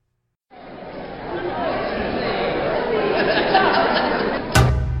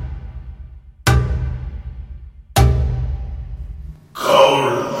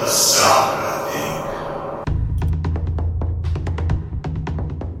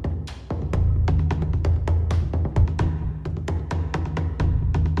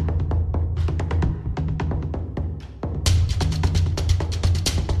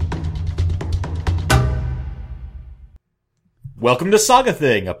Welcome to Saga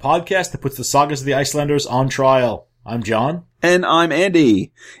Thing, a podcast that puts the sagas of the Icelanders on trial. I'm John. And I'm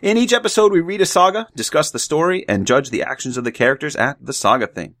Andy. In each episode, we read a saga, discuss the story, and judge the actions of the characters at the Saga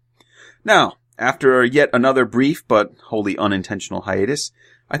Thing. Now, after yet another brief but wholly unintentional hiatus,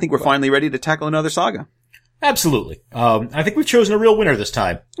 I think we're finally ready to tackle another saga. Absolutely. I think we've chosen a real winner this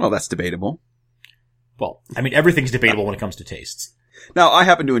time. Well, that's debatable. Well, I mean, everything's debatable when it comes to tastes. Now, I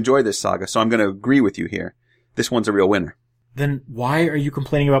happen to enjoy this saga, so I'm going to agree with you here. This one's a real winner. Then why are you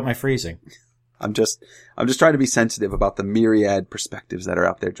complaining about my phrasing? I'm just trying to be sensitive about the myriad perspectives that are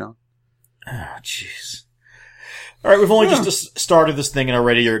out there, John. Oh, jeez. All right, we've only just started this thing and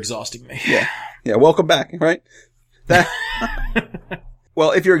already you're exhausting me. Yeah, welcome back, right?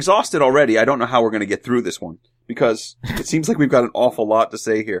 Well, if you're exhausted already, I don't know how we're going to get through this one, because it seems like we've got an awful lot to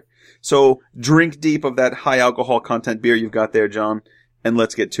say here. So drink deep of that high alcohol content beer you've got there, John, and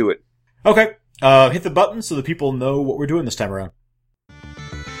let's get to it. Okay. Hit the button so the people know what we're doing this time around.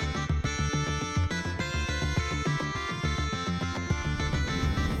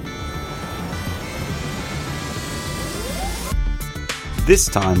 This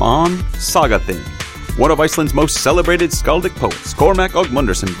time on Saga Thing. One of Iceland's most celebrated skaldic poets, Cormac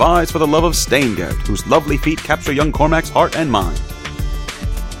Ogmundarson, vies for the love of Steingerd, whose lovely feet capture young Cormac's heart and mind.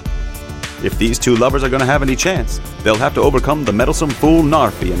 If these two lovers are going to have any chance, they'll have to overcome the meddlesome fool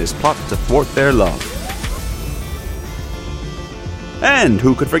Narfi and his plot to thwart their love. And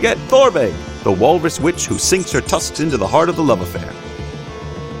who could forget Thorveig, the walrus witch who sinks her tusks into the heart of the love affair.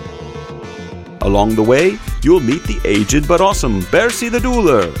 Along the way, you'll meet the aged but awesome Bersi the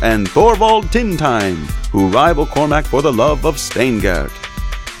Dueler and Thorvald Tintime, who rival Cormac for the love of Steingerd.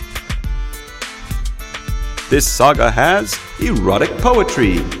 This saga has erotic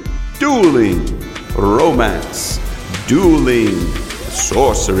poetry, dueling, romance, dueling,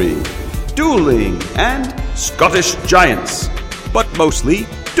 sorcery, dueling, and Scottish giants, but mostly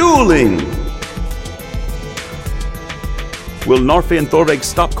dueling. Will Narfi and Thorveig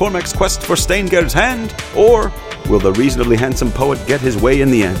stop Cormac's quest for Steingerd's hand, or will the reasonably handsome poet get his way in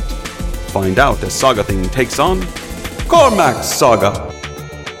the end? Find out as Saga Thing takes on Cormac's Saga.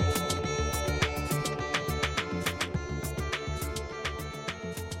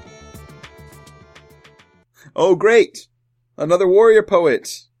 Oh, great! Another warrior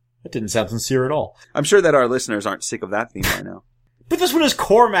poet! That didn't sound sincere at all. I'm sure that our listeners aren't sick of that theme by now. But this one is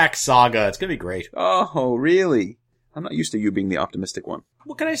Cormac's Saga. It's gonna be great. Oh, really? I'm not used to you being the optimistic one.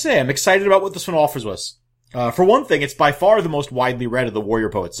 What can I say? I'm excited about what this one offers us. For one thing, it's by far the most widely read of the warrior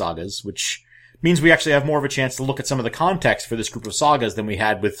poet sagas, which means we actually have more of a chance to look at some of the context for this group of sagas than we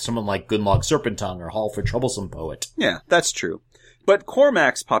had with someone like Gunnlaug Serpentongue or Hallfred Troublesome Poet. Yeah, that's true. But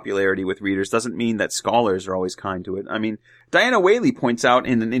Cormac's popularity with readers doesn't mean that scholars are always kind to it. I mean, Diana Whaley points out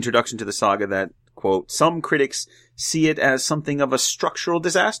in an introduction to the saga that, quote, some critics see it as something of a structural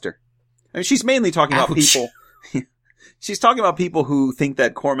disaster. I mean, she's mainly talking about people... She's talking about people who think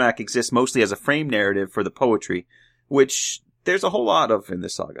that Cormac exists mostly as a frame narrative for the poetry, which there's a whole lot of in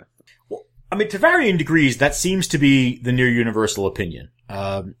this saga. Well, I mean, to varying degrees, that seems to be the near universal opinion.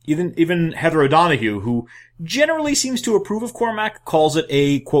 Even Heather O'Donoghue, who generally seems to approve of Cormac, calls it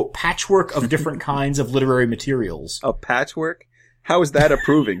a, quote, patchwork of different kinds of literary materials. A patchwork? How is that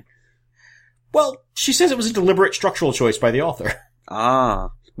approving? Well, she says it was a deliberate structural choice by the author. Ah,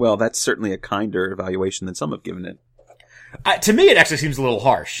 well, that's certainly a kinder evaluation than some have given it. To me, it actually seems a little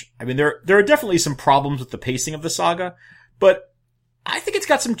harsh. I mean, there are definitely some problems with the pacing of the saga, but I think it's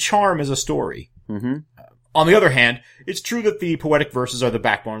got some charm as a story. Mm-hmm. On the other hand, it's true that the poetic verses are the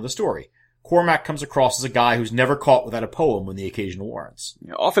backbone of the story. Cormac comes across as a guy who's never caught without a poem when the occasion warrants.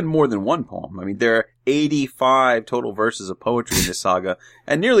 Often more than one poem. I mean, there are 85 total verses of poetry in this saga,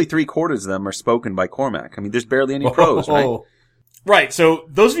 and nearly 3/4 of them are spoken by Cormac. I mean, there's barely any prose, right? Right, so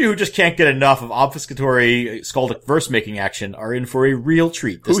those of you who just can't get enough of obfuscatory skaldic verse-making action are in for a real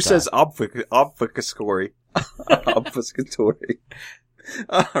treat this time. Who says obfuscatory? Obfuscatory.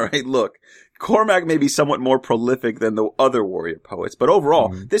 Alright, look. Cormac may be somewhat more prolific than the other warrior poets, but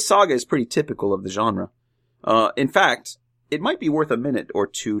overall, this saga is pretty typical of the genre. In fact, it might be worth a minute or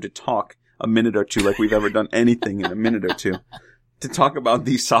two like we've ever done anything in a minute or two, to talk about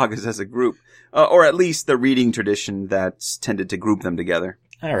these sagas as a group. Or at least the reading tradition that's tended to group them together.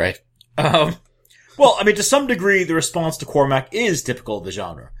 All right. Well, I mean, to some degree, the response to Cormac is typical of the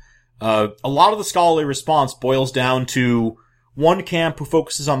genre. A lot of the scholarly response boils down to one camp who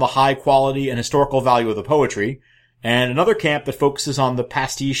focuses on the high quality and historical value of the poetry, and another camp that focuses on the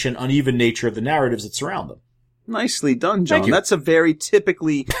pastiche and uneven nature of the narratives that surround them. Nicely done, John. Thank you. That's a very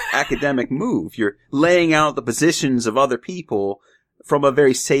typically academic move. You're laying out the positions of other people from a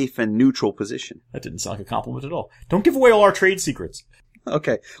very safe and neutral position. That didn't sound like a compliment at all. Don't give away all our trade secrets.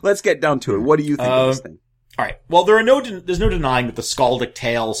 Okay, let's get down to it. What do you think of this thing? All right. Well, there's no denying that the skaldic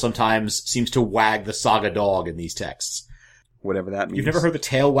tale sometimes seems to wag the saga dog in these texts. Whatever that means. You've never heard the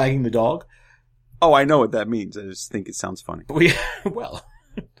tail wagging the dog? Oh, I know what that means. I just think it sounds funny. Well,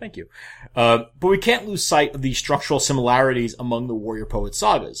 thank you. But we can't lose sight of the structural similarities among the warrior poet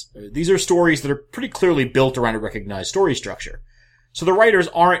sagas. These are stories that are pretty clearly built around a recognized story structure. So the writers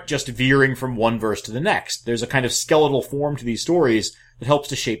aren't just veering from one verse to the next. There's a kind of skeletal form to these stories that helps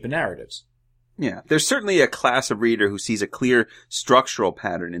to shape the narratives. Yeah, there's certainly a class of reader who sees a clear structural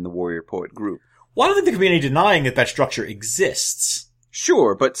pattern in the warrior poet group. Well, I don't think there can be any denying that structure exists.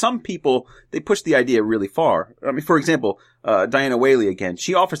 Sure, but some people, they push the idea really far. I mean, for example, Diana Whaley again,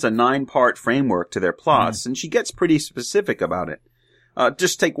 she offers a 9-part framework to their plots, and she gets pretty specific about it.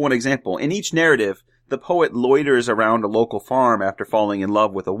 Just take one example. In each narrative, the poet loiters around a local farm after falling in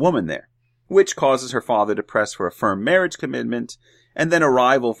love with a woman there, which causes her father to press for a firm marriage commitment, and then a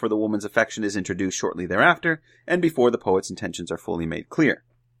rival for the woman's affection is introduced shortly thereafter, and before the poet's intentions are fully made clear.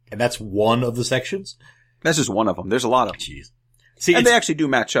 And that's one of the sections? That's just one of them. There's a lot of them. Jeez. See, and they actually do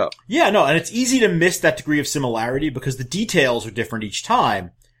match up. Yeah, no, and it's easy to miss that degree of similarity because the details are different each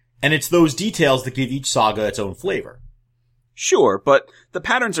time, and it's those details that give each saga its own flavor. Sure, but the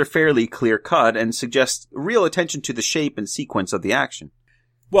patterns are fairly clear-cut and suggest real attention to the shape and sequence of the action.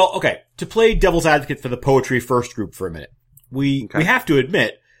 Well, okay, to play devil's advocate for the poetry first group for a minute, we have to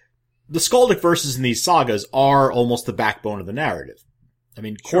admit, the skaldic verses in these sagas are almost the backbone of the narrative. I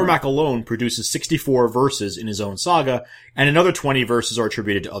mean, Sure. Cormac alone produces 64 verses in his own saga, and another 20 verses are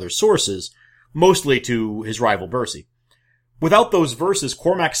attributed to other sources, mostly to his rival Bersi. Without those verses,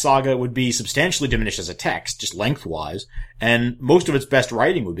 Cormac's saga would be substantially diminished as a text, just lengthwise, and most of its best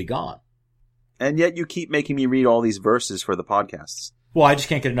writing would be gone. And yet you keep making me read all these verses for the podcasts. Well, I just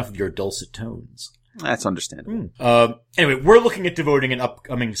can't get enough of your dulcet tones. That's understandable. Anyway, we're looking at devoting an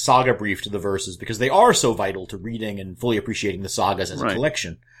upcoming saga brief to the verses because they are so vital to reading and fully appreciating the sagas as a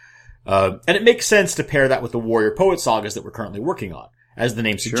collection. And it makes sense to pair that with the warrior poet sagas that we're currently working on. As the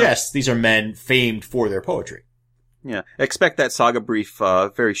name suggests, these are men famed for their poetry. Yeah. Expect that saga brief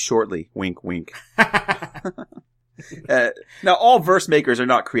very shortly. Wink, wink. Now, all verse makers are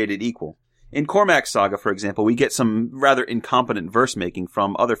not created equal. In Cormac's saga, for example, we get some rather incompetent verse making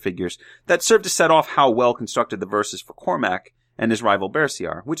from other figures that serve to set off how well constructed the verses for Cormac and his rival Bersi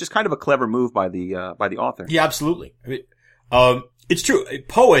are, which is kind of a clever move by the author. Yeah, absolutely. I mean, it's true.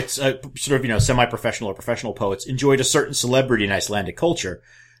 Poets, sort of, semi-professional or professional poets enjoyed a certain celebrity in Icelandic culture.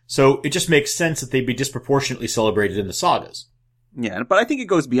 So it just makes sense that they'd be disproportionately celebrated in the sagas. Yeah, but I think it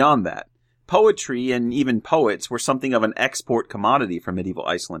goes beyond that. Poetry and even poets were something of an export commodity for medieval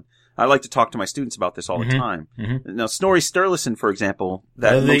Iceland. I like to talk to my students about this all the time. Now, Snorri Sturluson, for example,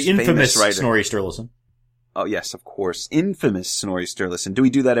 that the most infamous famous writer. Snorri Sturluson. Oh, yes, of course. Infamous Snorri Sturluson. Do we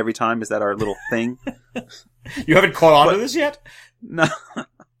do that every time? Is that our little thing? You haven't caught on to this yet? No.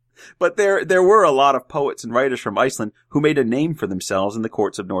 But there were a lot of poets and writers from Iceland who made a name for themselves in the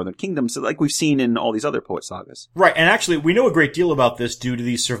courts of northern kingdoms, like we've seen in all these other poet sagas. Right, and actually, we know a great deal about this due to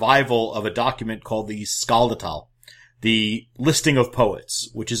the survival of a document called the Skaldatal, the listing of poets,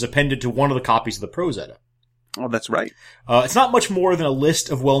 which is appended to one of the copies of the Prose Edda. Oh, that's right. It's not much more than a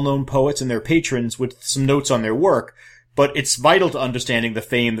list of well-known poets and their patrons with some notes on their work, but it's vital to understanding the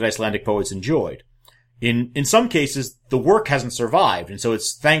fame that Icelandic poets enjoyed. In some cases, the work hasn't survived, and so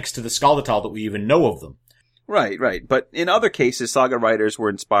it's thanks to the Skaldatal that we even know of them. Right. But in other cases, saga writers were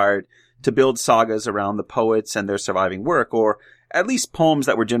inspired to build sagas around the poets and their surviving work, or at least poems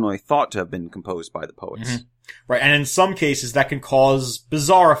that were generally thought to have been composed by the poets. Right, and in some cases, that can cause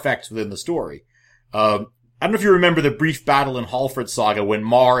bizarre effects within the story. I don't know if you remember the brief battle in Hallfred's saga when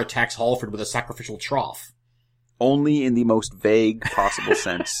Mar attacks Hallfred with a sacrificial trough. Only in the most vague possible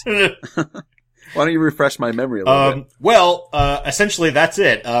sense. Why don't you refresh my memory a little bit? Well, essentially that's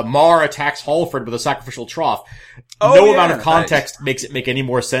it. Mar attacks Hallfred with a sacrificial trough. No amount of context makes it make any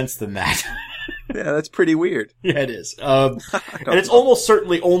more sense than that. Yeah, that's pretty weird. Yeah, it is. And it's almost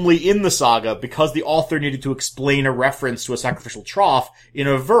certainly only in the saga because the author needed to explain a reference to a sacrificial trough in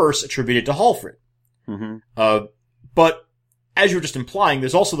a verse attributed to Hallfred. But as you were just implying,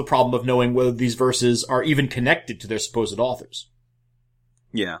 there's also the problem of knowing whether these verses are even connected to their supposed authors.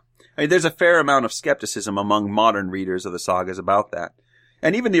 Yeah. I mean, there's a fair amount of skepticism among modern readers of the sagas about that.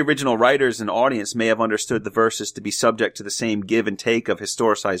 And even the original writers and audience may have understood the verses to be subject to the same give and take of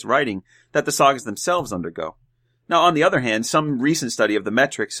historicized writing that the sagas themselves undergo. Now, on the other hand, some recent study of the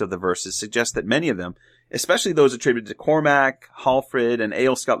metrics of the verses suggests that many of them, especially those attributed to Cormac, Hallfred, and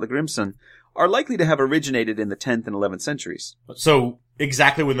Eöl Skallagrimsson, are likely to have originated in the 10th and 11th centuries. So,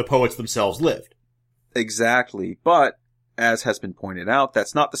 exactly when the poets themselves lived. Exactly. But, as has been pointed out,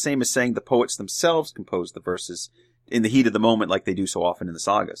 that's not the same as saying the poets themselves composed the verses in the heat of the moment like they do so often in the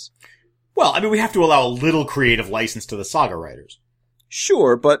sagas. Well, I mean, we have to allow a little creative license to the saga writers.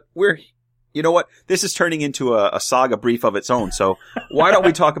 Sure, but you know what? This is turning into a saga brief of its own, so why don't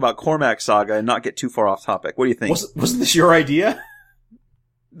we talk about Cormac's saga and not get too far off topic? What do you think? Wasn't this your idea?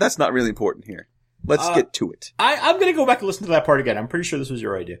 That's not really important here. Let's get to it. I'm gonna go back and listen to that part again. I'm pretty sure this was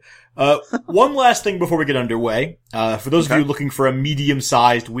your idea. One last thing before we get underway. For those of you looking for a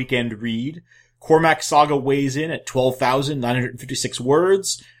medium-sized weekend read, Cormac's saga weighs in at 12,956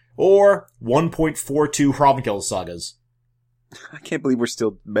 words, or 1.42 Hrafnkel's sagas. I can't believe we're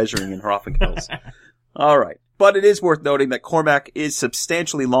still measuring in Hrafnkel's. All right. But it is worth noting that Cormac is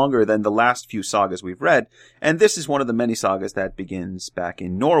substantially longer than the last few sagas we've read, and this is one of the many sagas that begins back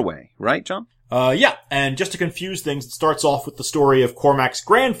in Norway, right, John? Yeah, and just to confuse things, it starts off with the story of Cormac's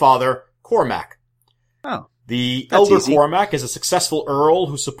grandfather, Cormac. Oh. The elder easy. Cormac is a successful earl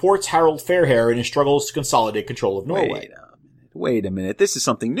who supports Harold Fairhair in his struggles to consolidate control of Norway. Wait a minute. This is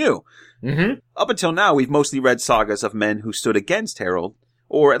something new. Mm-hmm. Up until now, we've mostly read sagas of men who stood against Harold,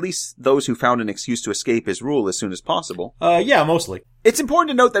 or at least those who found an excuse to escape his rule as soon as possible. Yeah, mostly. It's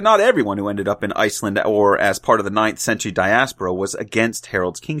important to note that not everyone who ended up in Iceland or as part of the 9th century diaspora was against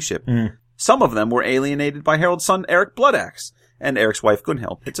Harold's kingship. Mm. Some of them were alienated by Harold's son Eric Bloodaxe and Eric's wife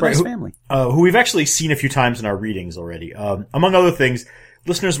Gunhild. It's a nice family. Who we've actually seen a few times in our readings already. Among other things,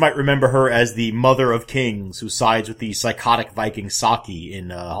 listeners might remember her as the Mother of Kings, who sides with the psychotic Viking Saki in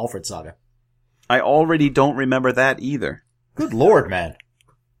Hallfred Saga. I already don't remember that either. Good lord, man.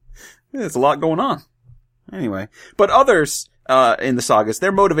 There's a lot going on. Anyway. But others in the sagas,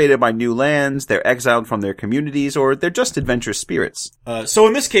 they're motivated by new lands, they're exiled from their communities, or they're just adventurous spirits. So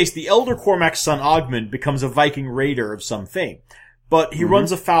in this case, the elder Cormac's son Ogmund becomes a Viking raider of some fame. But he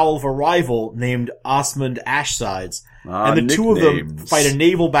runs afoul of a rival named Osmund Ashsides, and the two of them fight a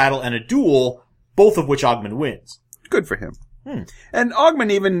naval battle and a duel, both of which Ogmund wins. Good for him. And Ogmund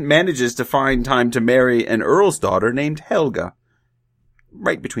even manages to find time to marry an earl's daughter named Helga.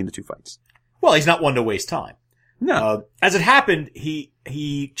 Right between the two fights. Well, he's not one to waste time. No. As it happened,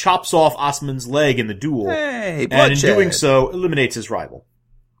 he chops off Osmund's leg in the duel, Hey, and in bloodshed. doing so, eliminates his rival.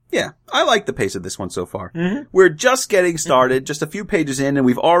 Yeah, I like the pace of this one so far. Mm-hmm. We're just getting started, just a few pages in, and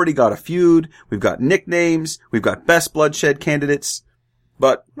we've already got a feud, we've got nicknames, we've got best bloodshed candidates,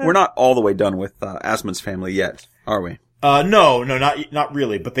 but we're not all the way done with Asmund's family yet, are we? No, not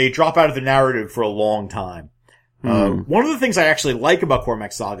really, but they drop out of the narrative for a long time. One of the things I actually like about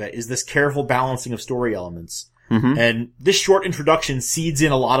Cormac's Saga is this careful balancing of story elements. Mm-hmm. And this short introduction seeds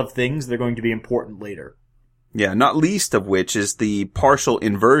in a lot of things that are going to be important later. Yeah, not least of which is the partial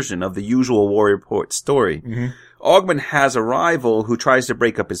inversion of the usual warrior poet story. Mm-hmm. Ogmund has a rival who tries to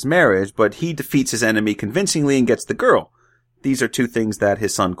break up his marriage, but he defeats his enemy convincingly and gets the girl. These are two things that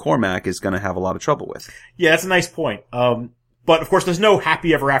his son Cormac is going to have a lot of trouble with. Yeah, that's a nice point. But of course there's no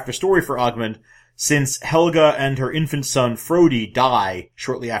happy ever after story for Ogmund, since Helga and her infant son Frodi die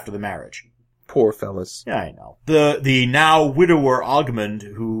shortly after the marriage. Poor fellas. Yeah, I know. The now widower Ogmund,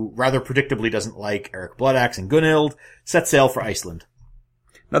 who rather predictably doesn't like Eric Bloodaxe and Gunhild, set sail for Iceland.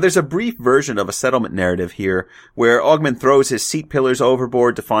 Now there's a brief version of a settlement narrative here, where Ogmund throws his seat pillars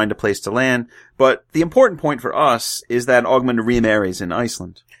overboard to find a place to land, but the important point for us is that Ogmund remarries in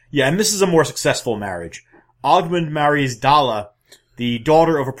Iceland. Yeah, and this is a more successful marriage. Ogmund marries Dala, the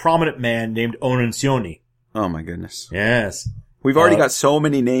daughter of a prominent man named Onunsioni. Oh my goodness. Yes. We've already got so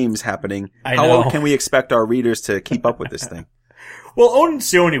many names happening. I How know. can we expect our readers to keep up with this thing? Well,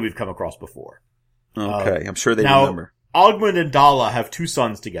 Onunsioni we've come across before. Okay, I'm sure they Now, remember. Ogmund and Dala have two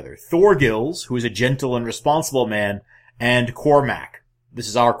sons together. Thorgils, who is a gentle and responsible man, and Cormac. This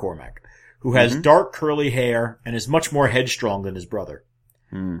is our Cormac, who has dark curly hair and is much more headstrong than his brother.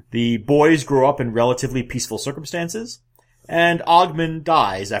 The boys grow up in relatively peaceful circumstances, and Ogmund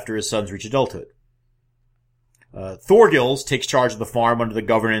dies after his sons reach adulthood. Thorgils takes charge of the farm under the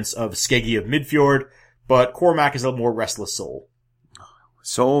governance of Skeggi of Midfjord, but Cormac is a more restless soul.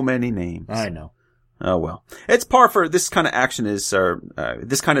 So many names. I know. Oh well. It's par for this kind of action is,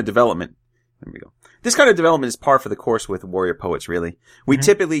 this kind of development. There we go. This kind of development is par for the course with warrior poets, really. We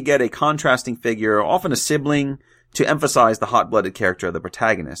typically get a contrasting figure, often a sibling, to emphasize the hot-blooded character of the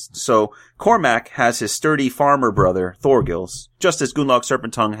protagonist. So, Cormac has his sturdy farmer brother, Thorgils, just as Gunnlaug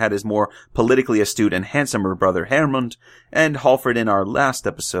Serpentongue had his more politically astute and handsomer brother, Hermund, and Hallfred in our last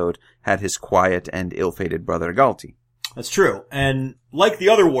episode had his quiet and ill-fated brother, Galti. That's true. And like the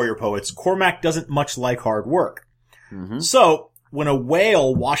other warrior poets, Cormac doesn't much like hard work. So, when a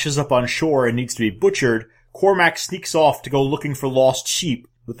whale washes up on shore and needs to be butchered, Cormac sneaks off to go looking for lost sheep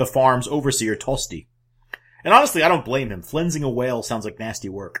with the farm's overseer, Tosti. And honestly, I don't blame him. Flensing a whale sounds like nasty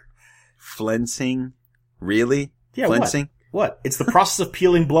work. Flensing? Really? Yeah, Flensing? What? It's the process of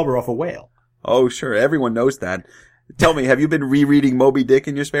peeling blubber off a whale. Oh, sure. Everyone knows that. Tell me, have you been rereading Moby Dick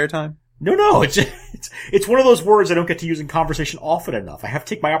in your spare time? No. It's one of those words I don't get to use in conversation often enough. I have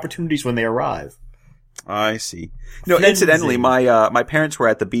to take my opportunities when they arrive. I see. No, incidentally, my parents were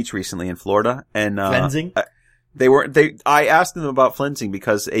at the beach recently in Florida, and Flensing? I asked them about flensing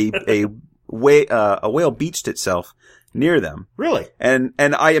because a whale beached itself near them. Really? And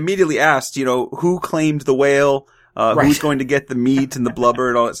I immediately asked, who claimed the whale, Right. who's going to get the meat and the blubber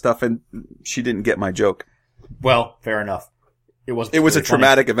and all that stuff, and she didn't get my joke. Well, fair enough. It was a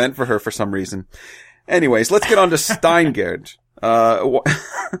traumatic event for her for some reason. Anyways, let's get on to Steingerd.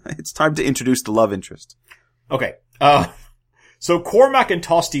 It's time to introduce the love interest. Okay. So Cormac and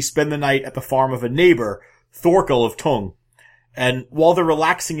Tosti spend the night at the farm of a neighbor, Thorkel of Tung. And while they're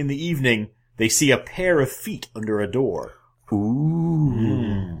relaxing in the evening, they see a pair of feet under a door.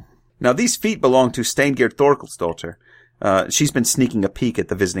 Ooh. Now, these feet belong to Steingerd Thorkelsdottir. She's been sneaking a peek at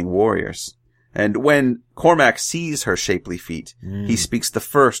the visiting warriors. And when Cormac sees her shapely feet, he speaks the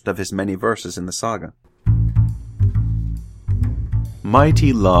first of his many verses in the saga.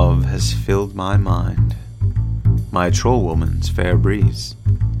 Mighty love has filled my mind, my trollwoman's fair breeze.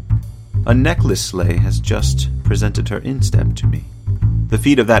 A necklace sleigh has just presented her instep to me. The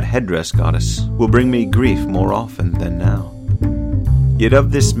feet of that headdress goddess will bring me grief more often than now. Yet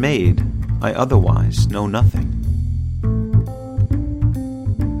of this maid I otherwise know nothing.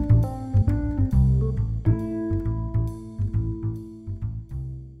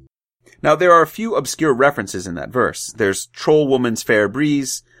 Now, there are a few obscure references in that verse. There's Troll Woman's Fair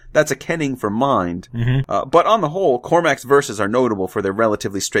Breeze. That's a kenning for mind. Mm-hmm. But on the whole, Cormac's verses are notable for their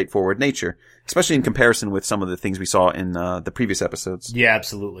relatively straightforward nature, especially in comparison with some of the things we saw in the previous episodes. Yeah,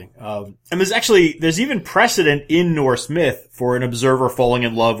 absolutely. And there's even precedent in Norse myth for an observer falling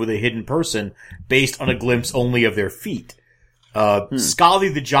in love with a hidden person based on a glimpse only of their feet.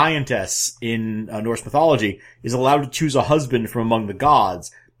 Skadi the giantess in Norse mythology is allowed to choose a husband from among the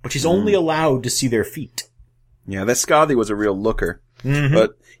gods, but she's only allowed to see their feet. Yeah, that Skadi was a real looker. Mm-hmm.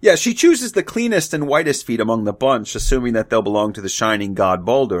 But, yeah, she chooses the cleanest and whitest feet among the bunch, assuming that they'll belong to the shining god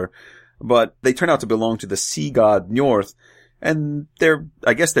Baldur. But they turn out to belong to the sea god Njorth, and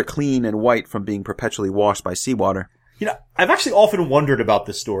I guess they're clean and white from being perpetually washed by seawater. I've actually often wondered about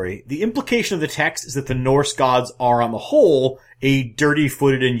this story. The implication of the text is that the Norse gods are, on the whole, a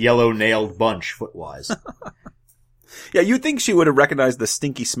dirty-footed and yellow-nailed bunch, foot-wise. Yeah, you'd think she would have recognized the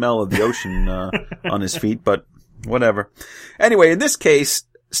stinky smell of the ocean on his feet, but whatever. Anyway, in this case,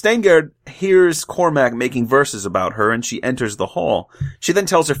 Steingerd hears Cormac making verses about her, and she enters the hall. She then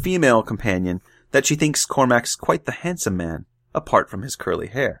tells her female companion that she thinks Cormac's quite the handsome man, apart from his curly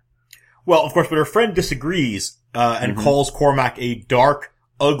hair. Well, of course, but her friend disagrees, and calls Cormac a dark,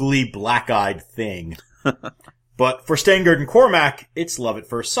 ugly, black-eyed thing. But for Steingerd and Cormac, it's love at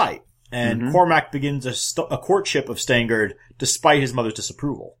first sight. And Cormac begins a courtship of Steingerd despite his mother's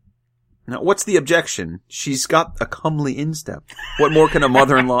disapproval. Now, what's the objection? She's got a comely instep. What more can a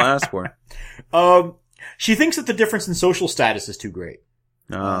mother-in-law ask for? She thinks that the difference in social status is too great.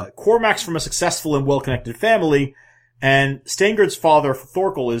 Cormac's from a successful and well-connected family, and Steingerd's father,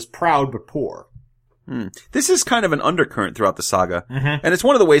 Thorkel, is proud but poor. This is kind of an undercurrent throughout the saga, and it's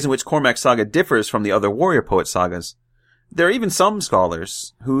one of the ways in which Cormac's saga differs from the other warrior poet sagas. There are even some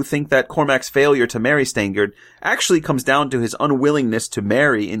scholars who think that Cormac's failure to marry Steingerd actually comes down to his unwillingness to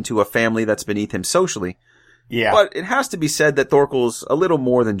marry into a family that's beneath him socially. Yeah. But it has to be said that Thorkel's a little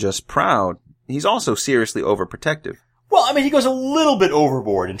more than just proud. He's also seriously overprotective. Well, I mean, he goes a little bit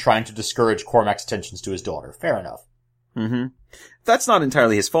overboard in trying to discourage Cormac's attentions to his daughter. Fair enough. That's not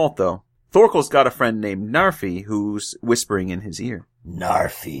entirely his fault, though. Thorkel's got a friend named Narfi who's whispering in his ear.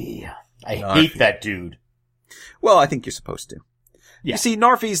 Narfi. I hate that dude. Well, I think you're supposed to. Yeah. You see,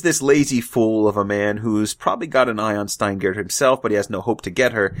 Narfi's this lazy fool of a man who's probably got an eye on Steingerd himself, but he has no hope to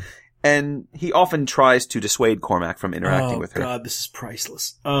get her, and he often tries to dissuade Cormac from interacting with her. Oh god, this is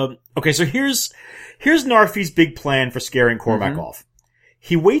priceless. Okay, so here's Narfi's big plan for scaring Cormac off.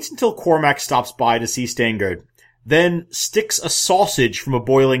 He waits until Cormac stops by to see Steingerd, then sticks a sausage from a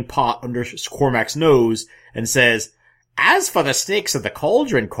boiling pot under Cormac's nose and says, "As for the snakes of the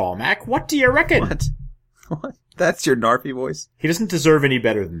cauldron, Cormac, what do you reckon?" What? That's your Narfi voice? He doesn't deserve any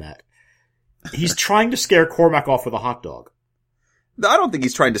better than that. He's trying to scare Cormac off with a hot dog. I don't think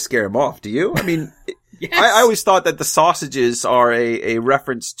he's trying to scare him off, do you? I mean, Yes. I always thought that the sausages are a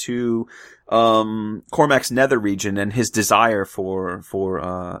reference to Cormac's nether region and his desire for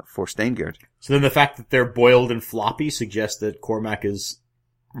Steingerd. So then the fact that they're boiled and floppy suggests that Cormac is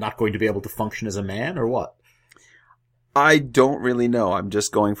not going to be able to function as a man, or what? I don't really know. I'm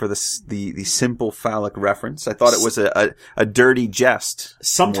just going for the simple phallic reference. I thought it was a dirty jest.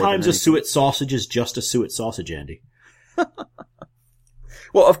 Sometimes a suet sausage is just a suet sausage, Andy.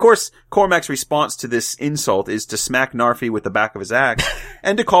 Well, of course, Cormac's response to this insult is to smack Narfi with the back of his axe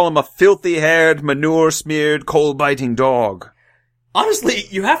and to call him a filthy-haired, manure-smeared, coal-biting dog. Honestly,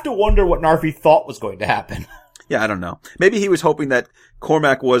 you have to wonder what Narfi thought was going to happen. Yeah, I don't know. Maybe he was hoping that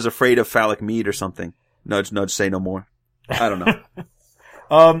Cormac was afraid of phallic meat or something. Nudge, nudge, say no more. I don't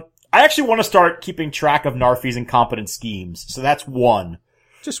know. I actually want to start keeping track of Narfi's incompetent schemes, so that's one.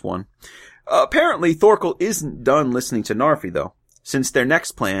 Just one. Apparently, Thorkel isn't done listening to Narfi, though, since their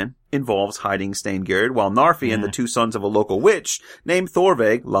next plan involves hiding Steingerd while Narfi and the two sons of a local witch named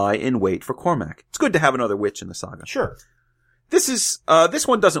Thorveg lie in wait for Cormac. It's good to have another witch in the saga. Sure. This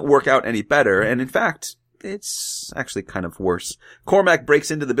one doesn't work out any better, and in fact, it's actually kind of worse. Cormac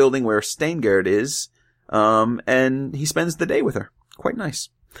breaks into the building where Steingerd is, and he spends the day with her. Quite nice.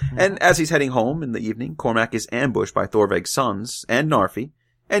 And as he's heading home in the evening, Cormac is ambushed by Thorveg's sons and Narfi,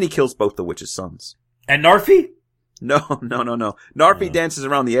 and he kills both the witch's sons. And Narfi? No. Narfi dances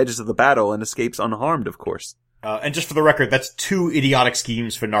around the edges of the battle and escapes unharmed, of course. And just for the record, that's 2 idiotic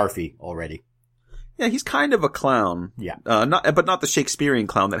schemes for Narfi already. Yeah, he's kind of a clown. Yeah. But not the Shakespearean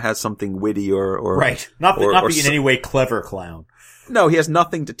clown that has something witty or right. Not the in any way clever clown. No, he has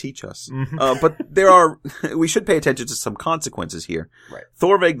nothing to teach us. Mm-hmm. But we should pay attention to some consequences here. Right.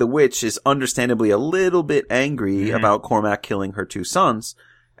 Thorveg the witch is understandably a little bit angry about Cormac killing her 2 sons,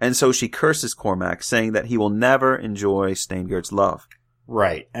 and so she curses Cormac, saying that he will never enjoy Steingerd's love.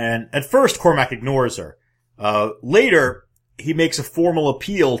 Right. And at first, Cormac ignores her. Later, he makes a formal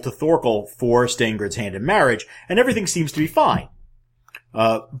appeal to Thorkel for Steingerd's hand in marriage, and everything seems to be fine.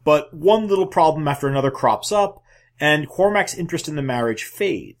 But one little problem after another crops up, and Cormac's interest in the marriage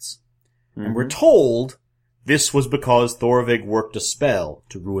fades. Mm-hmm. And we're told this was because Thorvig worked a spell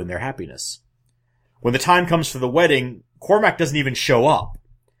to ruin their happiness. When the time comes for the wedding, Cormac doesn't even show up,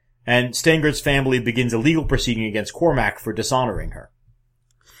 and Steingerd's family begins a legal proceeding against Cormac for dishonoring her.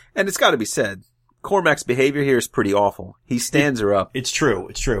 And it's gotta be said, Cormac's behavior here is pretty awful. He stands her up. It's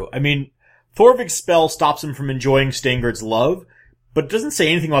true. I mean, Thorvig's spell stops him from enjoying Steingerd's love, but it doesn't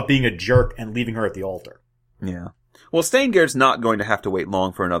say anything about being a jerk and leaving her at the altar. Yeah. Well, Steingerd's not going to have to wait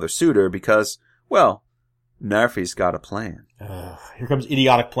long for another suitor because, well, Narfi's got a plan. Here comes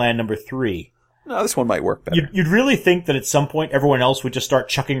idiotic plan number 3. No, this one might work better. You'd really think that at some point everyone else would just start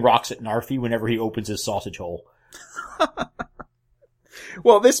chucking rocks at Narfi whenever he opens his sausage hole.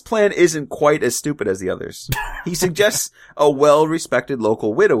 Well, this plan isn't quite as stupid as the others. He suggests a well-respected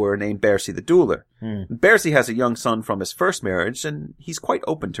local widower named Bersi the Dueler. Bersi has a young son from his first marriage, and he's quite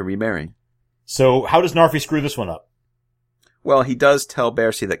open to remarrying. So how does Narfi screw this one up? Well, he does tell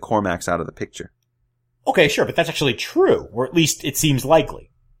Bersi that Cormac's out of the picture. Okay, sure, but that's actually true, or at least it seems likely.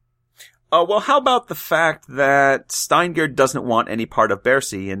 Well, how about the fact that Steingerd doesn't want any part of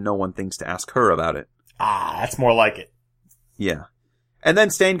Bersi and no one thinks to ask her about it? That's more like it. Yeah. And then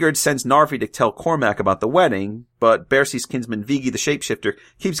Steingerd sends Narfi to tell Cormac about the wedding, but Bersi's kinsman Vigi the Shapeshifter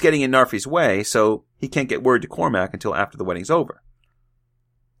keeps getting in Narfi's way, so he can't get word to Cormac until after the wedding's over.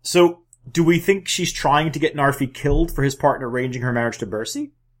 So, do we think she's trying to get Narfi killed for his partner arranging her marriage to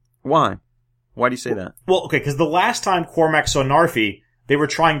Bersi? Why? Why do you say that? Well, okay, because the last time Cormac saw Narfi, they were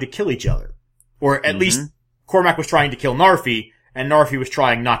trying to kill each other. Or at least Cormac was trying to kill Narfi, and Narfi was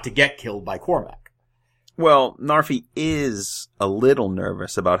trying not to get killed by Cormac. Well, Narfi is a little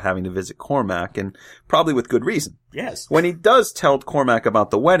nervous about having to visit Cormac, and probably with good reason. Yes. When he does tell Cormac about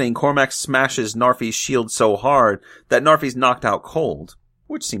the wedding, Cormac smashes Narfi's shield so hard that Narfi's knocked out cold,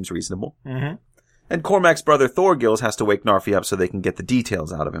 which seems reasonable. Mm-hmm. And Cormac's brother Thorgils has to wake Narfi up so they can get the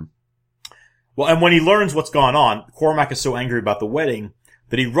details out of him. Well, and when he learns what's gone on, Cormac is so angry about the wedding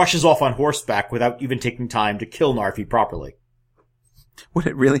that he rushes off on horseback without even taking time to kill Narfi properly. Would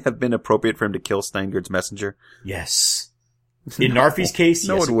it really have been appropriate for him to kill Steingerd's messenger? Yes. In Narfi's case,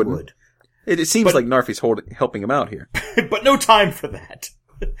 yes, it would. It seems like Narfi's helping him out here. But no time for that.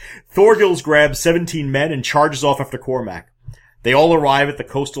 Thorgils grabs 17 men and charges off after Cormac. They all arrive at the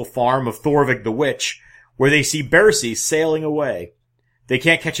coastal farm of Thorvig the Witch, where they see Bersi sailing away. They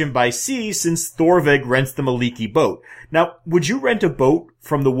can't catch him by sea since Thorvig rents them a leaky boat. Now, would you rent a boat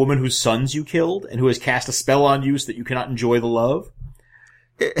from the woman whose sons you killed and who has cast a spell on you so that you cannot enjoy the love?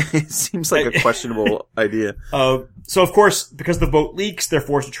 It seems like a questionable idea. So, of course, because the boat leaks, they're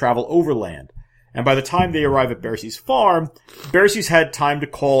forced to travel overland. And by the time they arrive at Bercy's farm, Bercy's had time to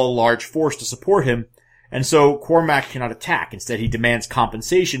call a large force to support him, and so Cormac cannot attack. Instead, he demands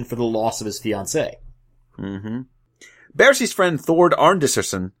compensation for the loss of his fiancée. Mm-hmm. Bercy's friend Thord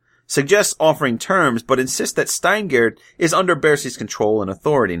Arndisserson suggests offering terms, but insists that Steingerd is under Bercy's control and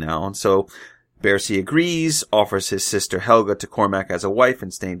authority now, and so Bercy agrees, offers his sister Helga to Cormac as a wife in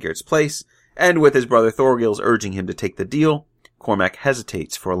Steingerd's place, and with his brother Thorgils urging him to take the deal, Cormac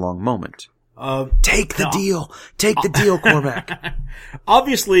hesitates for a long moment. Take the deal! Take the deal, Cormac!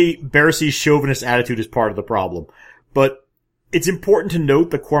 Obviously, Bercy's chauvinist attitude is part of the problem, but it's important to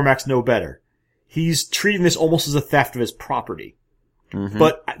note that Cormac's no better. He's treating this almost as a theft of his property. Mm-hmm.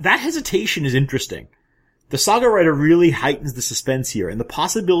 But that hesitation is interesting. The saga writer really heightens the suspense here, and the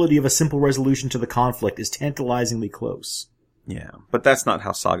possibility of a simple resolution to the conflict is tantalizingly close. Yeah, but that's not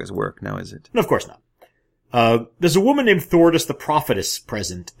how sagas work now, is it? No, of course not. There's a woman named Thordis the Prophetess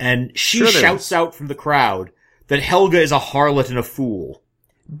present, and she shouts out from the crowd that Helga is a harlot and a fool.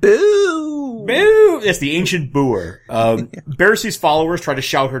 Boo! Boo! Yes, the ancient booer. Bercy's followers try to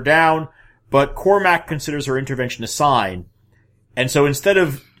shout her down, but Cormac considers her intervention a sign. And so instead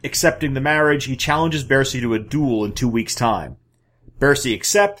of accepting the marriage, he challenges Bercy to a duel in 2 weeks' time. Bercy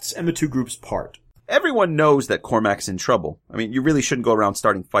accepts, and the two groups part. Everyone knows that Cormac's in trouble. I mean, you really shouldn't go around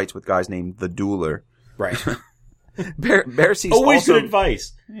starting fights with guys named the Dueler. Right. Bercy's always also, good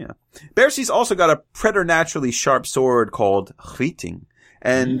advice. Yeah. Bercy's also got a preternaturally sharp sword called Hriting,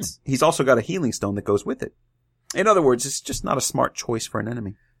 and he's also got a healing stone that goes with it. In other words, it's just not a smart choice for an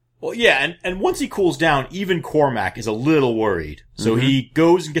enemy. Well, yeah, and once he cools down, even Cormac is a little worried. So he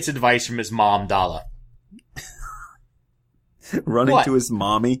goes and gets advice from his mom, Dala. Running to his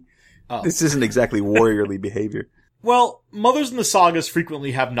mommy? Oh. This isn't exactly warriorly behavior. Well, mothers in the sagas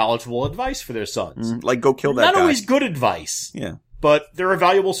frequently have knowledgeable advice for their sons. Like, go kill that guy. Not always good advice. Yeah. But they're a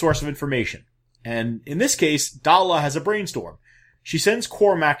valuable source of information. And in this case, Dala has a brainstorm. She sends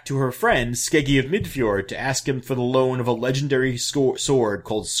Cormac to her friend, Skeggi of Midfjord, to ask him for the loan of a legendary sword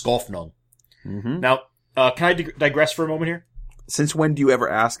called Skofnung. Mm-hmm. Now, can I digress for a moment here? Since when do you ever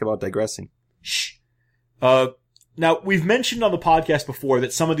ask about digressing? Shh. Now, we've mentioned on the podcast before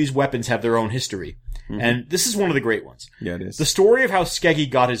that some of these weapons have their own history. Mm-hmm. And this is one of the great ones. Yeah, it is. The story of how Skeggi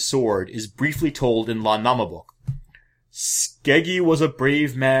got his sword is briefly told in La Namabok. Skeggi was a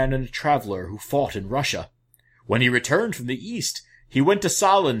brave man and a traveler who fought in Russia. When he returned from the east, he went to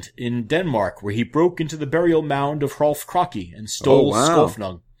Saland in Denmark, where he broke into the burial mound of Hrolf Kraki and stole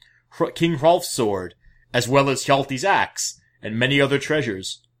Skofnung, King Hrolf's sword, as well as Hjalti's axe, and many other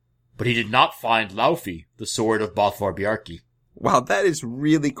treasures. But he did not find Laufey, the sword of Bothvar Bjarki. Wow, that is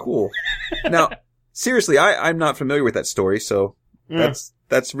really cool. Now, seriously, I'm not familiar with that story, so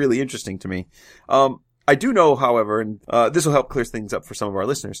that's really interesting to me. I do know, however, and this will help clear things up for some of our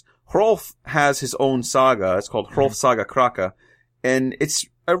listeners, Hrolf has his own saga. It's called Hrolf Saga Kraka. And it's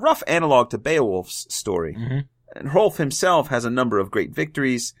a rough analog to Beowulf's story. Mm-hmm. And Hrolf himself has a number of great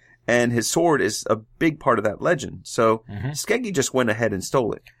victories, and his sword is a big part of that legend. So Skeggi just went ahead and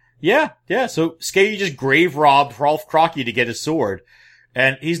stole it. Yeah. So Skeggi just grave robbed Hrolf Kraki to get his sword,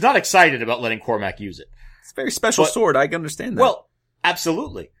 and he's not excited about letting Cormac use it. It's a very special sword. I can understand that. Well,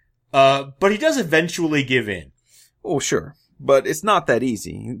 absolutely. But he does eventually give in. Oh, sure. But it's not that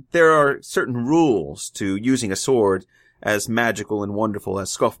easy. There are certain rules to using a sword as magical and wonderful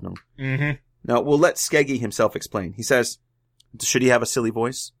as Skofnung. Mm-hmm. Now, we'll let Skeggi himself explain. He says, should he have a silly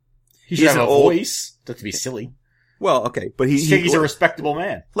voice? He should have a voice. Doesn't be silly. Well, okay, but Skeggi's a respectable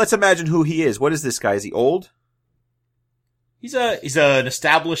man. Let's imagine who he is. What is this guy? Is he old? He's an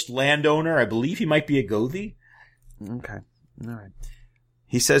established landowner. I believe he might be a Gothi. Okay. All right.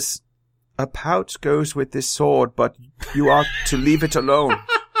 He says, a pouch goes with this sword, but you are to leave it alone.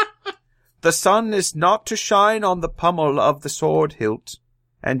 The sun is not to shine on the pommel of the sword hilt,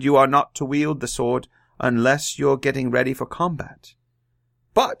 and you are not to wield the sword unless you're getting ready for combat.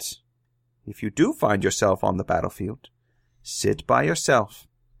 But if you do find yourself on the battlefield, sit by yourself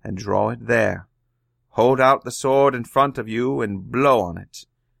and draw it there. Hold out the sword in front of you and blow on it.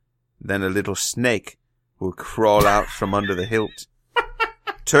 Then a little snake will crawl out from under the hilt.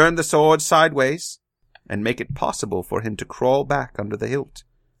 Turn the sword sideways and make it possible for him to crawl back under the hilt.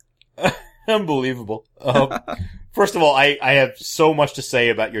 Unbelievable. First of all, I have so much to say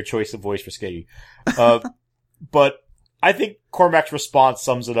about your choice of voice for Skeggi. But I think Cormac's response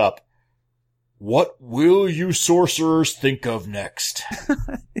sums it up. What will you sorcerers think of next?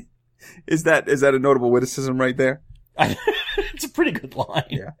 Is that a notable witticism right there? It's a pretty good line.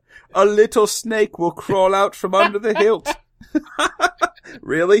 Yeah. A little snake will crawl out from under the hilt.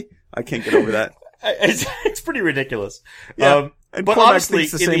 Really? I can't get over that. It's pretty ridiculous. Yeah. And But Cormac honestly,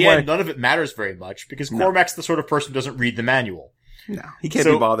 thinks the in same the way. end, none of it matters very much because No. Cormac's the sort of person who doesn't read the manual. No, he can't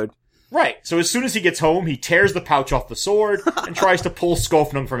So- be bothered. Right. So as soon as he gets home, he tears the pouch off the sword and tries to pull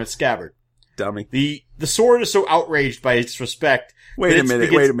Skofnung from its scabbard. Dummy. The sword is so outraged by his disrespect. Wait that a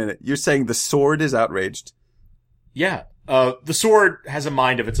minute, wait a minute. You're saying the sword is outraged? Yeah. The sword has a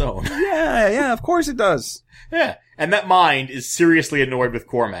mind of its own. Yeah, of course it does. Yeah. And that mind is seriously annoyed with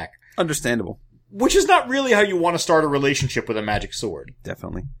Cormac. Understandable. Which is not really how you want to start a relationship with a magic sword.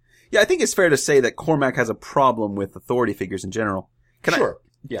 Definitely. Yeah, I think it's fair to say that Cormac has a problem with authority figures in general. Sure.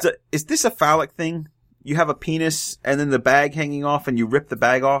 Yeah. So, is this a phallic thing? You have a penis and then the bag hanging off and you rip the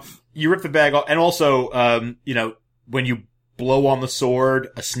bag off? You rip the bag off, and also, when you blow on the sword,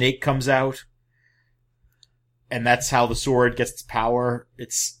 a snake comes out. And that's how the sword gets its power.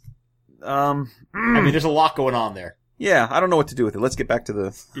 I mean, there's a lot going on there. Yeah, I don't know what to do with it. Let's get back to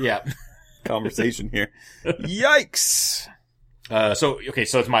the Yeah. conversation here. Yikes! So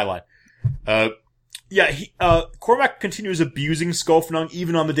it's my line. Cormac continues abusing Skofnung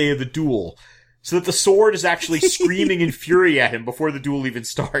even on the day of the duel, so that the sword is actually screaming in fury at him before the duel even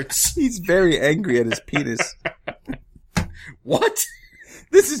starts. He's very angry at his penis. What?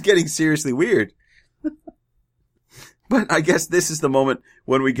 This is getting seriously weird. But I guess this is the moment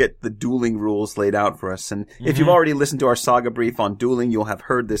when we get the dueling rules laid out for us. And if you've already listened to our saga brief on dueling, you'll have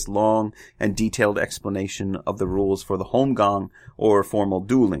heard this long and detailed explanation of the rules for the holmgang or formal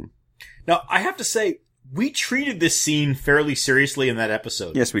dueling. Now, I have to say, we treated this scene fairly seriously in that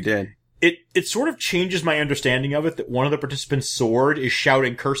episode. Yes, we did. It sort of changes my understanding of it that one of the participants' sword is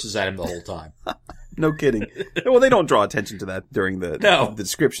shouting curses at him the whole time. No kidding. Well, they don't draw attention to that during the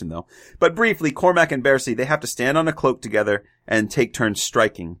description, though. But briefly, Cormac and Bercy, they have to stand on a cloak together and take turns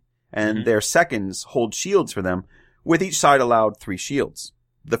striking. And their seconds hold shields for them, with each side allowed 3 shields.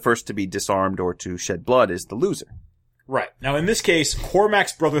 The first to be disarmed or to shed blood is the loser. Right. Now, in this case,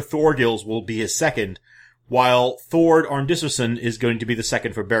 Cormac's brother Thorgils will be his second, while Thord Arndisserson is going to be the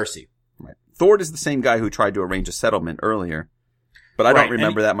second for Bercy. Right. Thord is the same guy who tried to arrange a settlement earlier. But I don't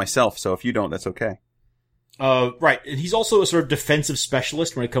remember that myself, so if you don't, that's okay. Right. And he's also a sort of defensive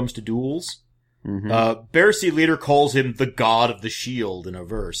specialist when it comes to duels. Bercy later calls him the god of the shield in a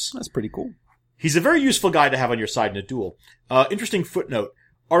verse. That's pretty cool. He's a very useful guy to have on your side in a duel. Interesting footnote.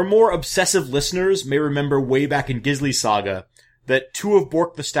 Our more obsessive listeners may remember way back in Gisli's saga that 2 of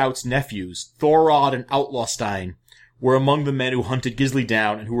Bork the Stout's nephews, Thorod and Outlawstein, were among the men who hunted Gisli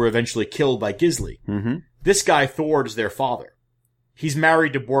down and who were eventually killed by Gisli. This guy, Thord, is their father. He's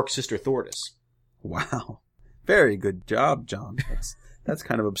married to Bork's sister Thordis. Wow. Very good job, John. That's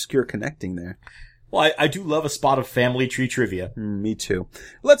kind of obscure connecting there. Well, I do love a spot of family tree trivia. Me too.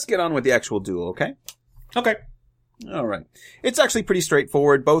 Let's get on with the actual duel, okay? Okay. All right. It's actually pretty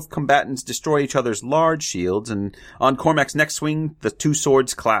straightforward. Both combatants destroy each other's large shields, and on Cormac's next swing, the 2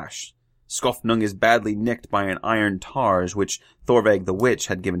 swords clash. Skofnung is badly nicked by an iron targe, which Thorveg the Witch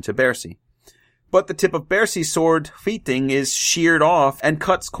had given to Bercy. But the tip of Bercy's sword, Feting, is sheared off and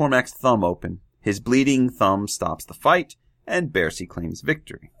cuts Cormac's thumb open. His bleeding thumb stops the fight, and Bercy claims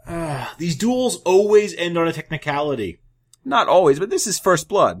victory. These duels always end on a technicality. Not always, but this is first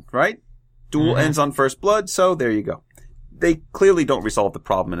blood, right? Duel ends on first blood, so there you go. They clearly don't resolve the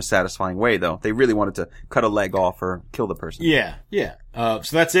problem in a satisfying way, though. They really wanted to cut a leg off or kill the person. Yeah. So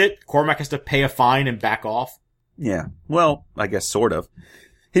that's it? Cormac has to pay a fine and back off? Yeah. Well, I guess sort of.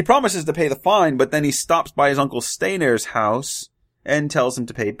 He promises to pay the fine, but then he stops by his uncle Steinar's house and tells him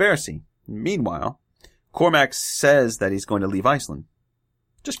to pay Bercy. Meanwhile, Cormac says that he's going to leave Iceland.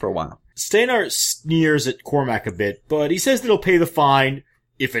 Just for a while. Steinar sneers at Cormac a bit, but he says that he'll pay the fine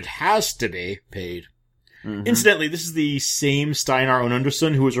if it has to be paid. Incidentally, this is the same Steinar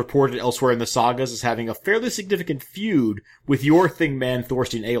Onunderson who is reported elsewhere in the sagas as having a fairly significant feud with your thing man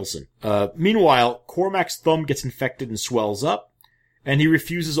Thorstein Ailson. Meanwhile, Cormac's thumb gets infected and swells up, and he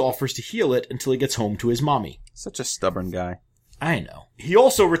refuses offers to heal it until he gets home to his mommy. Such a stubborn guy. I know. He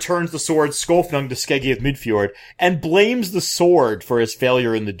also returns the sword Skofnung to Skeggi of Midfjord and blames the sword for his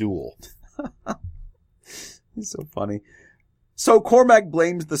failure in the duel. He's so funny. So Cormac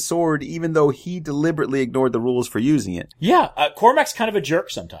blames the sword even though he deliberately ignored the rules for using it. Yeah, Cormac's kind of a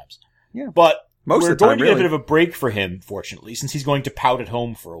jerk sometimes. Yeah. But Most we're of the time, going to get a really. bit of a break for him, fortunately, since he's going to pout at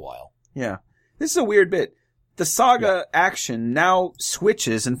home for a while. Yeah. This is a weird bit. The saga action now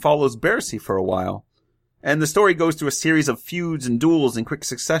switches and follows Bercy for a while. And the story goes through a series of feuds and duels in quick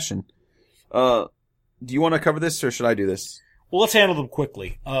succession. Do you want to cover this or should I do this? Well, let's handle them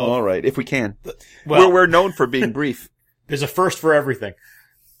quickly. All right, if we can. Well, We're known for being brief. There's a first for everything.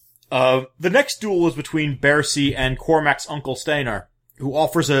 The next duel is between Bercy and Cormac's uncle Steinar, who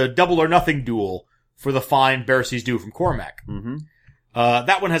offers a double or nothing duel for the fine Bercey's due from Cormac. Mm-hmm.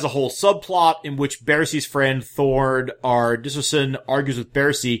 That one has a whole subplot in which Bercey's friend Thord Ardisson argues with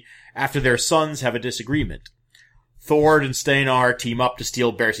Bercey after their sons have a disagreement. Thord and Steinar team up to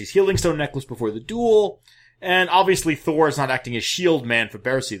steal Bercey's healing stone necklace before the duel, and obviously Thor is not acting as shield man for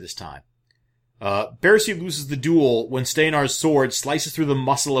Bercey this time. Bercey loses the duel when Steinar's sword slices through the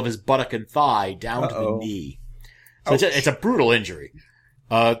muscle of his buttock and thigh down to the knee. So it's a brutal injury.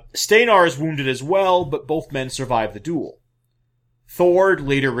 Steinar is wounded as well, but both men survive the duel. Thord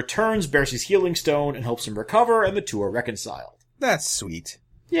later returns Bercey's healing stone and helps him recover, and the two are reconciled. That's sweet.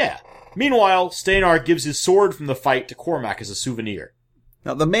 Yeah. Meanwhile, Steinar gives his sword from the fight to Cormac as a souvenir.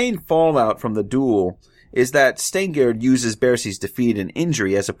 Now, the main fallout from the duel is that Steingerd uses Bercey's defeat and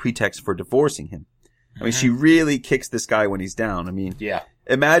injury as a pretext for divorcing him. I mean, she really kicks this guy when he's down. I mean,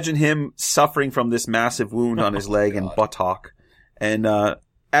 imagine him suffering from this massive wound on his leg and buttock. And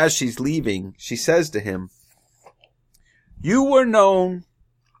as she's leaving, she says to him, "You were known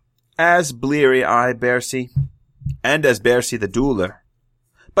as Bleary-Eye Bercey, and as Bercey the Dueler.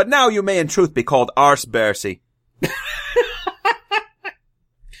 But now you may in truth be called Arse Bercey."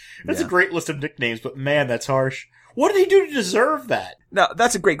 That's a great list of nicknames, but man, that's harsh. What did he do to deserve that? Now,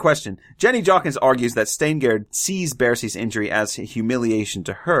 that's a great question. Jenny Jawkins argues that Steingerd sees Bercey's injury as a humiliation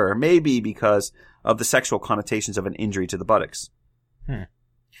to her, maybe because of the sexual connotations of an injury to the buttocks.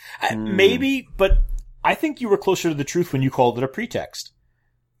 Maybe, but I think you were closer to the truth when you called it a pretext.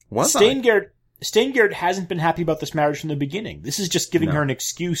 Was Steingerd hasn't been happy about this marriage from the beginning. This is just giving her an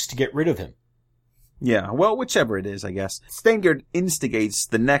excuse to get rid of him. Yeah, well, whichever it is, I guess. Steingerd instigates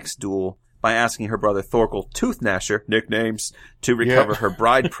the next duel by asking her brother Thorkel Toothnasher, nicknames, to recover her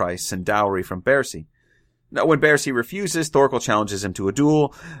bride price and dowry from Bercey. Now, when Bercey refuses, Thorkel challenges him to a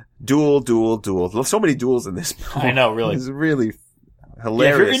duel. Duel. So many duels in this movie. I know, really. It's really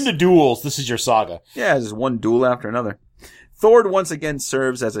hilarious. Yeah, if you're into duels, this is your saga. Yeah, there's one duel after another. Thord once again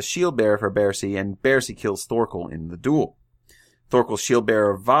serves as a shield bearer for Bercey, and Bercey kills Thorkel in the duel. Thorkel's shield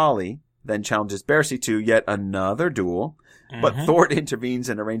bearer Vali then challenges Bercey to yet another duel, but Thord intervenes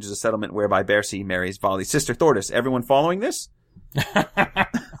and arranges a settlement whereby Bercey marries Vali's sister Thordis. Everyone following this?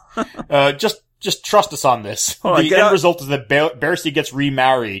 Just trust us on this. The end result is that Bercey gets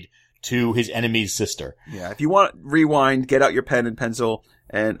remarried to his enemy's sister. Yeah, if you want rewind, get out your pen and pencil,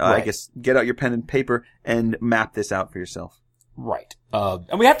 and I guess get out your pen and paper and map this out for yourself. Right.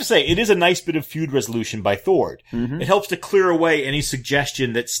 And we have to say, it is a nice bit of feud resolution by Thord. It helps to clear away any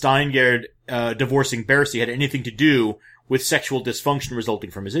suggestion that Steingerd divorcing Bercey had anything to do with sexual dysfunction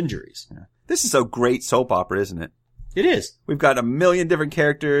resulting from his injuries. Yeah. This is a great soap opera, isn't it? It is. We've got a million different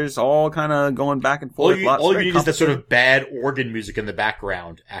characters, all kind of going back and forth. All you need is that sort of bad organ music in the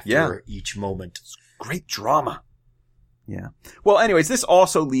background after each moment. Great drama. Yeah. Well, anyways, this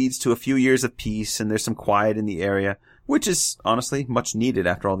also leads to a few years of peace, and there's some quiet in the area, which is honestly much needed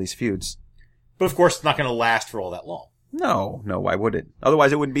after all these feuds. But of course, it's not going to last for all that long. No, why would it?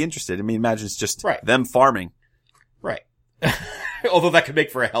 Otherwise, I wouldn't be interested. I mean, imagine it's just them farming. Right. Although that could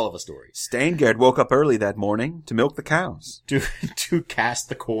make for a hell of a story. Steingerd woke up early that morning to milk the cows. To cast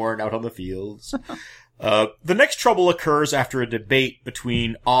the corn out on the fields. The next trouble occurs after a debate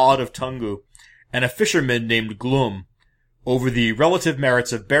between Odd of Tungu and a fisherman named Glum over the relative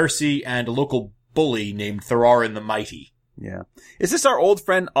merits of Bercey and a local bully named Thorarin the Mighty. Yeah. Is this our old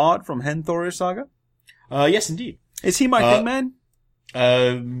friend Odd from Hen-Thorir Saga? Yes, indeed. Is he my thing man?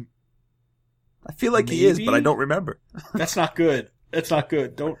 I feel like he is, but I don't remember. That's not good. That's not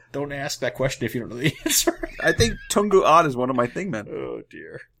good. Don't ask that question if you don't know the answer. I think Tungu Odd is one of my thing men. Oh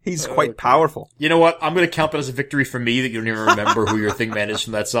dear. He's quite powerful. You know what? I'm going to count that as a victory for me that you don't even remember who your thing man is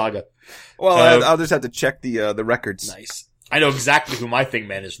from that saga. Well, I'll just have to check the records. Nice. I know exactly who my thing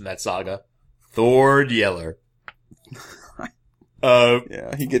man is from that saga. Thord Yeller.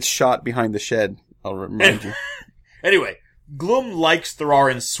 Yeah, he gets shot behind the shed. I'll remind you. Anyway, Glum likes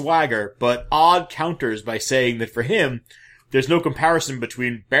Thorarin's swagger, but Odd counters by saying that for him, there's no comparison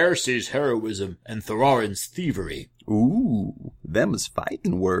between Bercey's heroism and Thorarin's thievery. Ooh, them's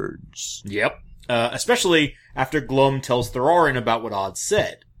fighting words. Yep. Especially after Glum tells Thorarin about what Odd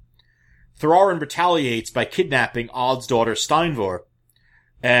said. Thorarin retaliates by kidnapping Odd's daughter Steinvor,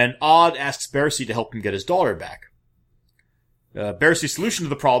 and Odd asks Bercey to help him get his daughter back. Bercey's solution to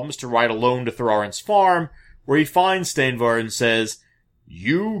the problem is to ride alone to Thorarin's farm, where he finds Steinvor and says,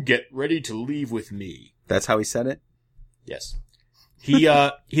 "You get ready to leave with me." That's how he said it? Yes. He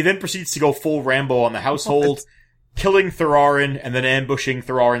then proceeds to go full Rambo on the household, killing Thorarin and then ambushing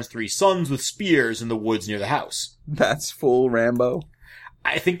Thorarin's 3 sons with spears in the woods near the house. That's full Rambo?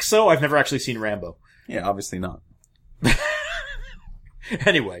 I think so. I've never actually seen Rambo. Yeah, obviously not.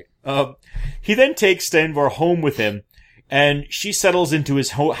 Anyway, he then takes Stanvar home with him, and she settles into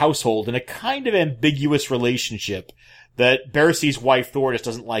his household in a kind of ambiguous relationship that Bercy's wife Thordis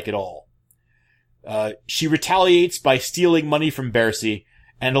doesn't like at all. She retaliates by stealing money from Bercy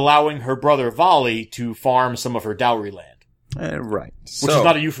and allowing her brother Vali to farm some of her dowry land. Right. Which is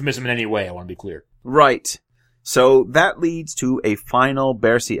not a euphemism in any way, I want to be clear. Right. So that leads to a final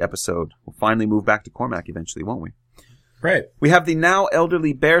Bercy episode. We'll finally move back to Cormac eventually, won't we? Right. We have the now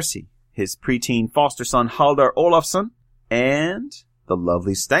elderly Bercy, his preteen foster son Haldar Olafsson, and the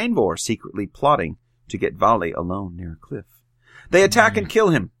lovely Steinvor secretly plotting to get Vali alone near a cliff. They attack and kill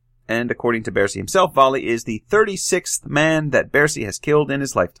him. And according to Bercy himself, Vali is the 36th man that Bercy has killed in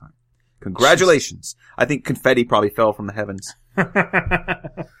his lifetime. Congratulations. I think confetti probably fell from the heavens.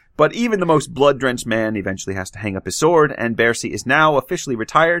 But even the most blood-drenched man eventually has to hang up his sword, and Bercy is now officially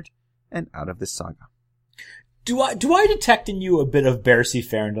retired and out of this saga. Do I detect in you a bit of Bercy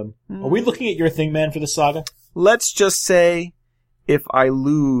fandom? Are we looking at your thing, man, for the saga? Let's just say, if I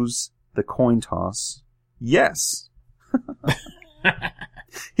lose the coin toss, yes.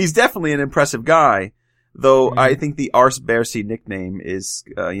 He's definitely an impressive guy, though I think the Ars Bercy nickname is,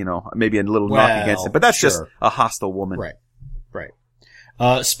 maybe a little knock against it. But that's just a hostile woman. Right.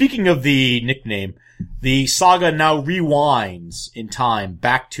 Speaking of the nickname, the saga now rewinds in time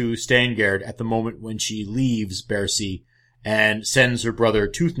back to Stangeard at the moment when she leaves Bercy and sends her brother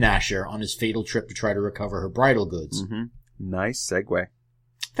Tooth Gnasher on his fatal trip to try to recover her bridal goods. Mm-hmm. Nice segue.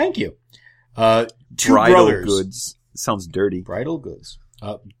 Thank you. Two bridal brothers. Goods. Sounds dirty. Bridal goods.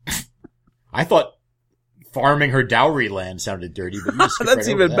 I thought farming her dowry land sounded dirty, but you just skipped That's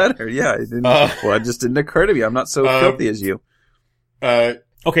right over even that. better. Yeah. It just didn't occur to me. I'm not so filthy as you.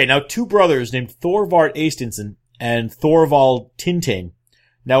 Okay, now two brothers named Thorvard Eysteinsson and Thorvald Tintane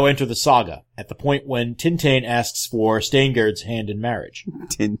now enter the saga at the point when Tintane asks for Steingard's hand in marriage.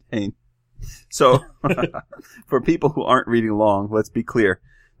 Tintane. So, for people who aren't reading along, let's be clear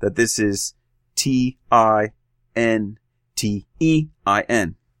that this is Tinttein,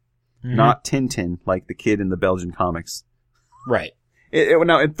 not Tintin, like the kid in the Belgian comics. Right.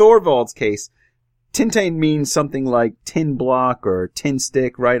 Now, in Thorvald's case, Tintane means something like tin block or tin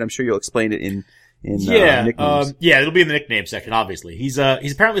stick, right? I'm sure you'll explain it in nicknames. It'll be in the nickname section, obviously. He's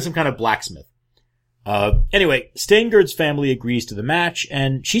apparently some kind of blacksmith. Anyway, Steingard's family agrees to the match,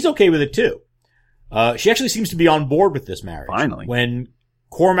 and she's okay with it too. She actually seems to be on board with this marriage. Finally. When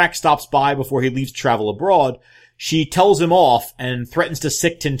Cormac stops by before he leaves to travel abroad, she tells him off and threatens to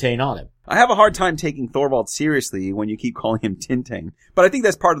sick Tintane on him. I have a hard time taking Thorvald seriously when you keep calling him Tintane, but I think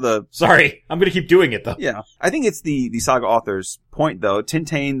that's part of the... Sorry, I'm gonna keep doing it though. Yeah. I think it's the saga author's point though.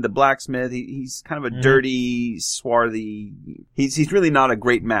 Tintane, the blacksmith, he's kind of a dirty, swarthy... He's really not a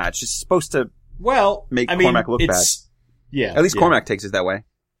great match. It's supposed to make Cormac look bad. Yeah. At least Cormac takes it that way.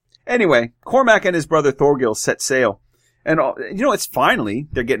 Anyway, Cormac and his brother Thorgil set sail. And, it's finally,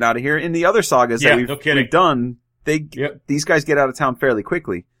 they're getting out of here. In the other sagas that we've done, these guys get out of town fairly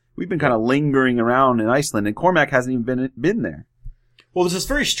quickly. We've been kind of lingering around in Iceland, and Cormac hasn't even been there. Well, there's this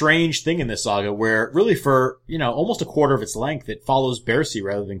very strange thing in this saga where really for, almost a quarter of its length, it follows Bercy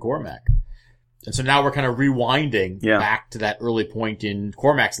rather than Cormac. And so now we're kind of rewinding back to that early point in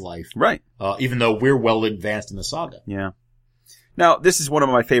Cormac's life. Right. Even though we're well advanced in the saga. Yeah. Now, this is one of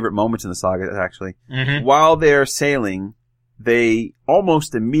my favorite moments in the saga, actually. Mm-hmm. While they're sailing, they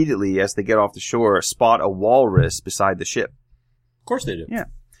almost immediately, as they get off the shore, spot a walrus beside the ship. Of course they do. Yeah.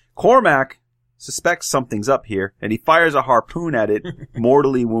 Cormac suspects something's up here, and he fires a harpoon at it,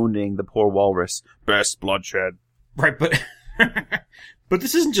 mortally wounding the poor walrus. Best bloodshed. Right, but but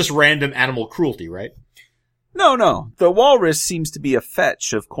this isn't just random animal cruelty, right? No. The walrus seems to be a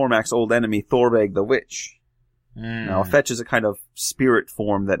fetch of Cormac's old enemy, Thorveg the Witch. Now, a fetch is a kind of spirit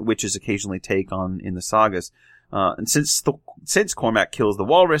form that witches occasionally take on in the sagas. And since Cormac kills the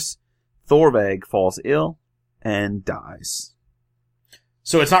walrus, Thorveg falls ill and dies.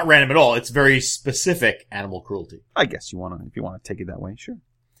 So it's not random at all. It's very specific animal cruelty. I guess if you want to take it that way, sure.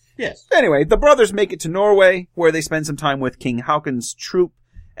 Yes. Anyway, the brothers make it to Norway, where they spend some time with King Hauken's troop,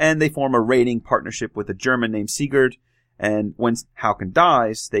 and they form a raiding partnership with a German named Sigurd. And when Hauken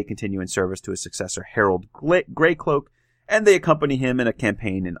dies, they continue in service to his successor, Harold Greycloak, and they accompany him in a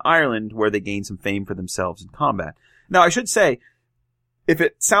campaign in Ireland, where they gain some fame for themselves in combat. Now, I should say, if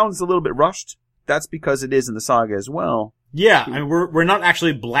it sounds a little bit rushed, that's because it is in the saga as well. Yeah, I mean, we're not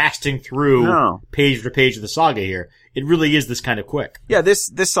actually blasting through page after page of the saga here. It really is this kind of quick. Yeah,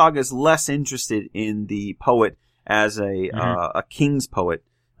 this saga is less interested in the poet as a king's poet,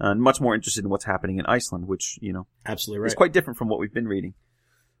 and much more interested in what's happening in Iceland, which, absolutely right. is quite different from what we've been reading.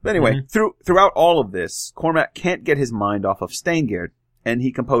 But anyway, throughout all of this, Cormac can't get his mind off of Steingard, and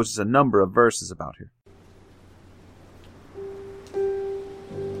he composes a number of verses about her.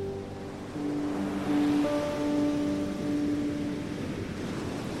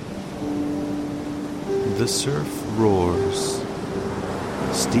 The surf roars.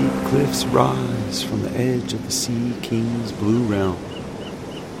 Steep cliffs rise from the edge of the Sea King's blue realm.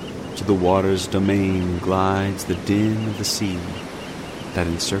 To the water's domain glides the din of the sea that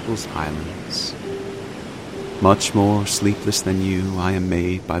encircles islands. Much more sleepless than you, I am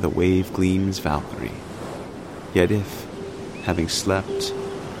made by the wave gleam's Valkyrie. Yet if, having slept,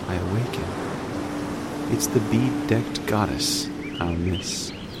 I awaken, it's the bead-decked goddess I'll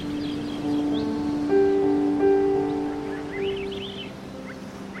miss.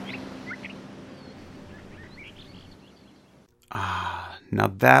 Now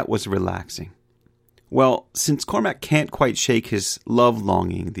that was relaxing. Well, since Cormac can't quite shake his love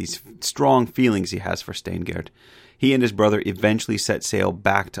longing, these strong feelings he has for Steingerd, he and his brother eventually set sail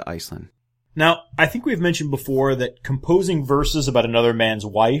back to Iceland. Now, I think we've mentioned before that composing verses about another man's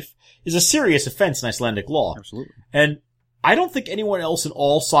wife is a serious offense in Icelandic law. Absolutely. And I don't think anyone else in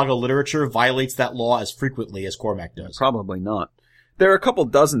all saga literature violates that law as frequently as Cormac does. Probably not. There are a couple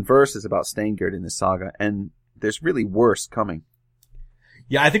dozen verses about Steingerd in this saga, and there's really worse coming.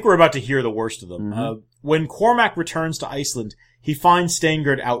 Yeah, I think we're about to hear the worst of them. Mm-hmm. When Cormac returns to Iceland, he finds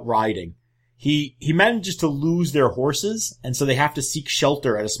Steingerd out riding. He manages to lose their horses, and so they have to seek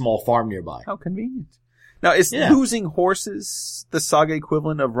shelter at a small farm nearby. How convenient. Now, is losing horses the saga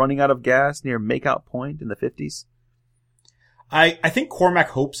equivalent of running out of gas near Makeout Point in the 50s? I think Cormac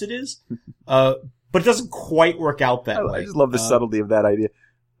hopes it is, but it doesn't quite work out that way. I just love the subtlety of that idea.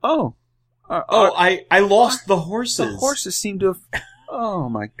 I lost the horses. The horses seem to have... Oh,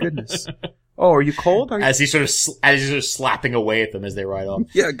 my goodness. Oh, are you cold? As he's sort of slapping away at them as they ride off.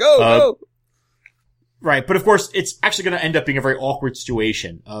 Yeah, go! Right, but of course, it's actually going to end up being a very awkward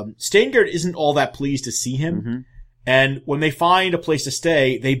situation. Steingerd isn't all that pleased to see him, Mm-hmm. and when they find a place to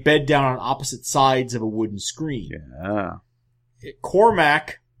stay, they bed down on opposite sides of a wooden screen. Yeah.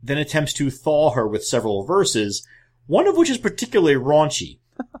 Cormac then attempts to thaw her with several verses, one of which is particularly raunchy.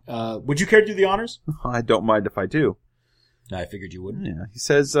 Would you care to do the honors? I don't mind if I do. I figured you wouldn't. Yeah, he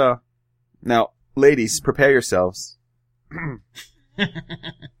says, now, ladies, prepare yourselves.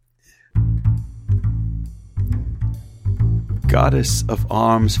 Goddess of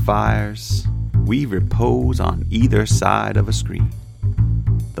arms fires, we repose on either side of a screen.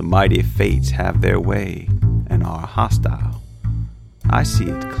 The mighty fates have their way and are hostile. I see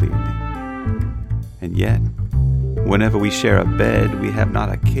it clearly. And yet, whenever we share a bed, we have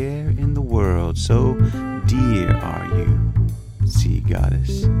not a care in the world. So dear are you, sea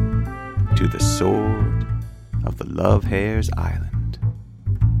goddess, to the sword of the Love Hares Island.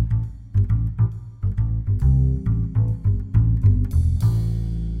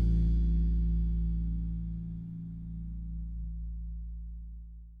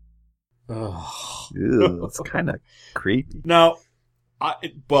 Ew, it's kind of creepy. Now, I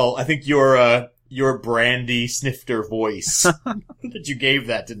think your brandy snifter voice that you gave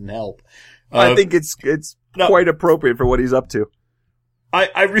that didn't help. I think it's quite appropriate for what he's up to.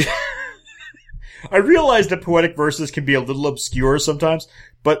 I realize that poetic verses can be a little obscure sometimes,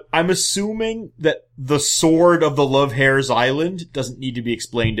 but I'm assuming that the sword of the Love Hares Island doesn't need to be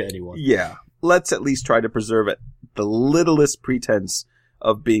explained to anyone. Yeah. Let's at least try to preserve it. The littlest pretense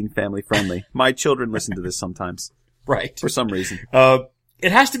of being family friendly. My children listen to this sometimes. Right. For some reason.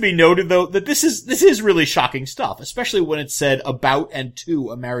 It has to be noted though that this is really shocking stuff, especially when it's said about and to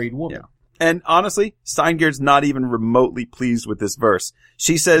a married woman. Yeah. And honestly, Steingerd's not even remotely pleased with this verse.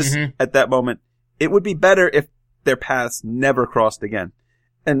 She says at that moment, it would be better if their paths never crossed again.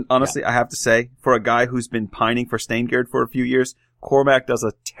 And honestly, I have to say, for a guy who's been pining for Steingerd for a few years, Cormac does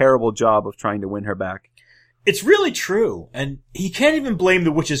a terrible job of trying to win her back. It's really true, and he can't even blame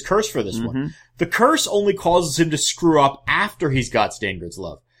the witch's curse for this one. The curse only causes him to screw up after he's got Steingerd's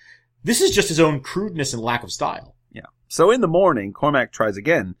love. This is just his own crudeness and lack of style. Yeah. So in the morning, Cormac tries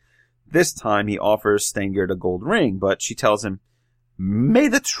again. This time he offers Steingerd a gold ring, but she tells him, "May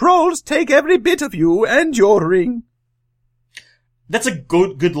the trolls take every bit of you and your ring." That's a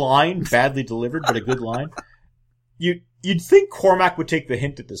good line, badly delivered, but a good line. You'd think Cormac would take the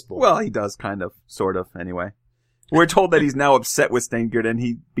hint at this point. Well, he does kind of, sort of, anyway. We're told that he's now upset with Steingerd and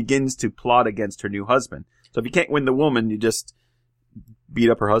he begins to plot against her new husband. So if you can't win the woman, you just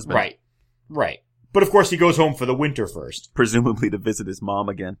beat up her husband. Right. But of course he goes home for the winter first. Presumably to visit his mom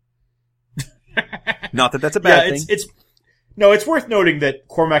again. Not that that's a bad thing. It's worth noting that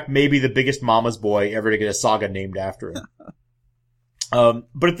Cormac may be the biggest mama's boy ever to get a saga named after him.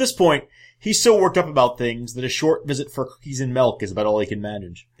 But at this point, He's so worked up about things that a short visit for cookies and milk is about all he can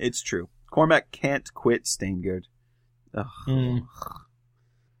manage. It's true. Cormac can't quit Steingard. Ugh.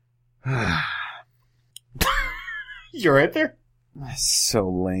 You're right there? So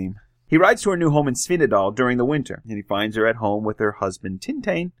lame. He rides to her new home in Svinadal during the winter, and he finds her at home with her husband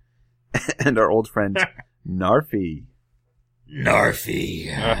Tintane and our old friend Narfi.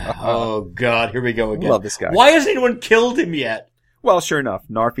 Narfi. Oh, God, here we go again. Love this guy. Why hasn't anyone killed him yet? Well, sure enough,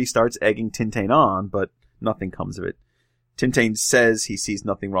 Narfi starts egging Tintane on, but nothing comes of it. Tintane says he sees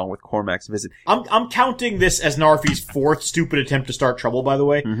nothing wrong with Cormac's visit. I'm counting this as Narfi's fourth stupid attempt to start trouble, by the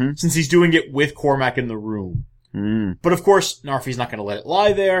way, since he's doing it with Cormac in the room. But of course, Narfi's not going to let it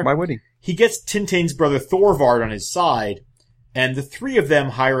lie there. Why would he? He gets Tintane's brother Thorvard on his side, and the three of them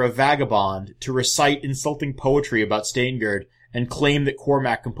hire a vagabond to recite insulting poetry about Steingard and claim that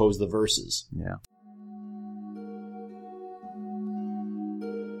Cormac composed the verses. Yeah.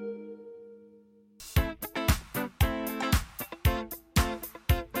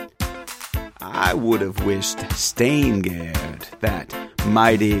 I would have wished Steingard, that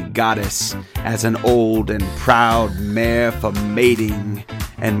mighty goddess, as an old and proud mare for mating,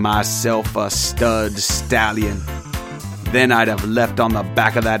 and myself a stud stallion. Then I'd have leapt on the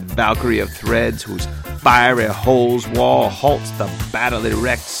back of that Valkyrie of threads, whose fiery holes wall halts the battle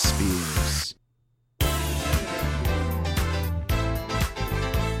erect spears.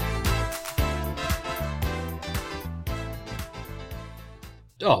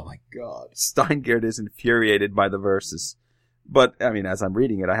 Oh my God. Steingard is infuriated by the verses. But, I mean, as I'm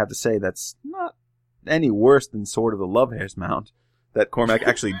reading it, I have to say that's not any worse than Sword of the Love Hair's Mount that Cormac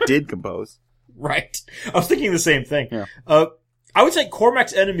actually did compose. Right. I was thinking the same thing. Yeah. I would say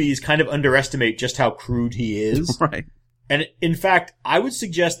Cormac's enemies kind of underestimate just how crude he is. Right. And in fact, I would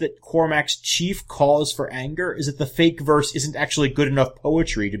suggest that Cormac's chief cause for anger is that the fake verse isn't actually good enough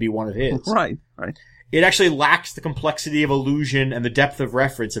poetry to be one of his. Right. It actually lacks the complexity of allusion and the depth of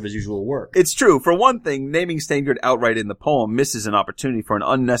reference of his usual work. It's true. For one thing, naming Steingard outright in the poem misses an opportunity for an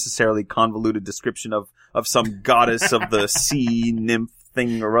unnecessarily convoluted description of some goddess of the sea nymph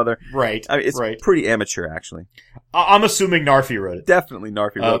thing or other. Right. I mean, it's pretty amateur, actually. I'm assuming Narfi wrote it. Definitely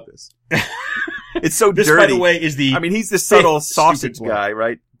Narfi wrote this. It's so this, dirty. By the way, is the... I mean, he's the subtle sausage guy,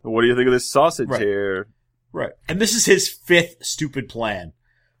 right? What do you think of this sausage here? Right. And this is his fifth stupid plan.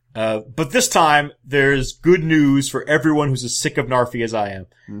 But this time, there's good news for everyone who's as sick of Narfi as I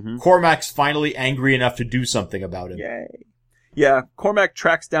am. Cormac's finally angry enough to do something about him. Yay. Yeah, Cormac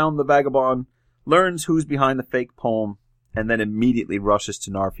tracks down the vagabond, learns who's behind the fake poem, and then immediately rushes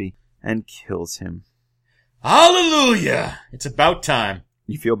to Narfi and kills him. Hallelujah! It's about time.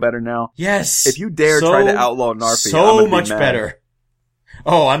 You feel better now? Yes. If you dare try to outlaw Narfi, so much better.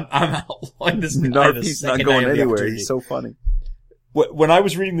 Oh, I'm outlawing this guy. Narfi's not going anywhere. He's so funny. When I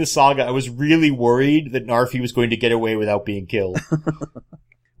was reading this saga, I was really worried that Narfi was going to get away without being killed.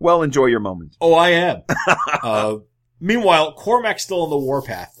 Well, enjoy your moment. Oh, I am. Meanwhile, Cormac's still on the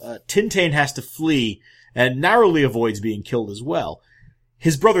warpath. Tintane has to flee and narrowly avoids being killed as well.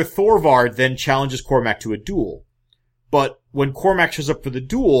 His brother Thorvard then challenges Cormac to a duel. But when Cormac shows up for the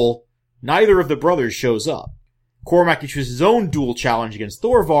duel, neither of the brothers shows up. Cormac issues his own duel challenge against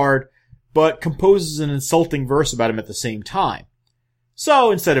Thorvard, but composes an insulting verse about him at the same time.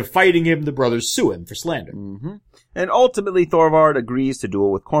 So, instead of fighting him, the brothers sue him for slander. And ultimately, Thorvard agrees to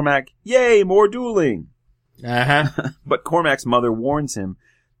duel with Cormac. Yay, more dueling! But Cormac's mother warns him.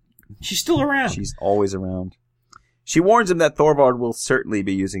 She's still around. She's always around. She warns him that Thorvard will certainly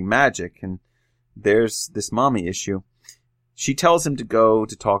be using magic, and there's this mommy issue. She tells him to go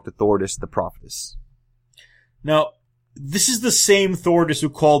to talk to Thordis the prophetess. Now, this is the same Thordis who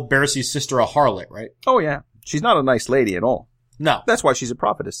called Bercy's sister a harlot, right? Oh, yeah. She's not a nice lady at all. No. That's why she's a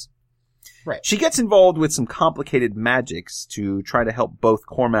prophetess. Right. She gets involved with some complicated magics to try to help both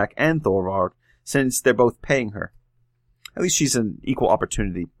Cormac and Thorvard, since they're both paying her. At least she's an equal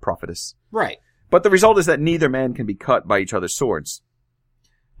opportunity prophetess. Right. But the result is that neither man can be cut by each other's swords.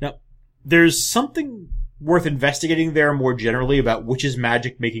 Now, there's something worth investigating there more generally about which is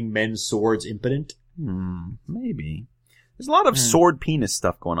magic making men's swords impotent. Maybe. There's a lot of sword penis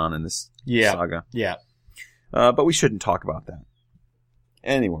stuff going on in this saga. Yeah. But we shouldn't talk about that.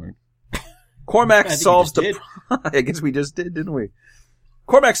 Anyway. Cormac solves the... I guess we just did, didn't we?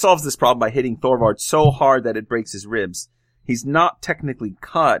 Cormac solves this problem by hitting Thorvard so hard that it breaks his ribs. He's not technically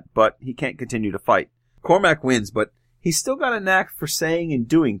cut, but he can't continue to fight. Cormac wins, but he's still got a knack for saying and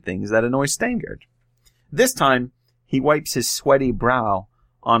doing things that annoy Steingard. This time, he wipes his sweaty brow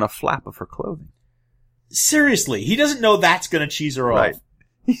on a flap of her clothing. Seriously, he doesn't know that's gonna cheese her off.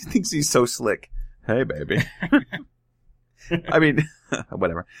 He thinks he's so slick. Hey, baby. I mean,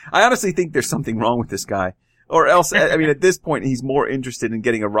 whatever. I honestly think there's something wrong with this guy. Or else, I mean, at this point, he's more interested in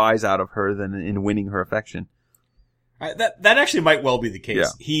getting a rise out of her than in winning her affection. That actually might well be the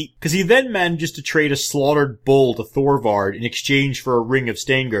case. Yeah. Because he then manages to trade a slaughtered bull to Thorvard in exchange for a ring of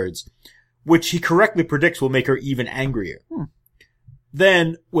Steingerd's, which he correctly predicts will make her even angrier.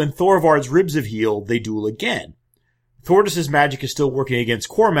 Then, when Thorvard's ribs have healed, they duel again. Thordis's magic is still working against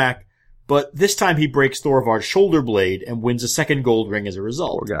Cormac, but this time he breaks Thorvard's shoulder blade and wins a second gold ring as a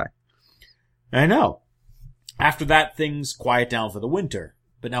result. Poor guy. I know. After that, things quiet down for the winter.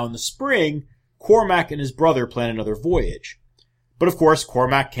 But now in the spring, Cormac and his brother plan another voyage. But of course,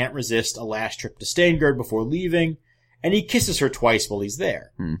 Cormac can't resist a last trip to Steingerd before leaving, and he kisses her twice while he's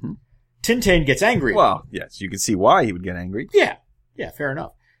there. Mm-hmm. Tintain gets angry. Well, yes, you can see why he would get angry. Yeah, fair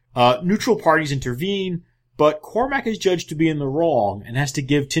enough. Neutral parties intervene, but Cormac is judged to be in the wrong and has to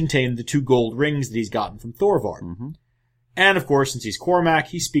give Tintain the 2 gold rings that he's gotten from Thorvard. Mm-hmm. And of course, since he's Cormac,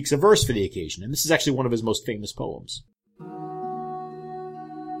 he speaks a verse for the occasion, and this is actually one of his most famous poems.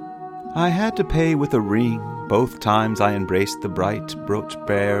 I had to pay with a ring both times I embraced the bright brooch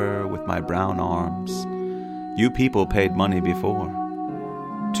bearer with my brown arms. You people paid money before.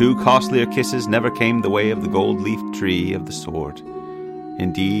 2 costlier kisses never came the way of the gold-leafed tree of the sword.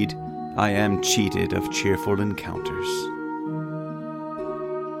 Indeed, I am cheated of cheerful encounters.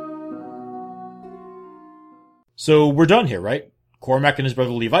 So we're done here, right? Cormac and his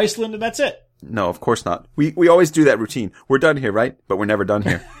brother leave Iceland, and that's it. No, of course not. We always do that routine. We're done here, right? But we're never done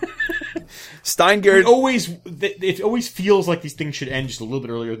here. Steingerd. It always feels like these things should end just a little bit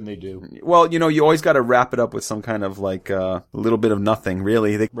earlier than they do. Well, you always got to wrap it up with some kind of a little bit of nothing,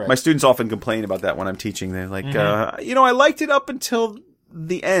 really. Right. My students often complain about that when I'm teaching. They're like, I liked it up until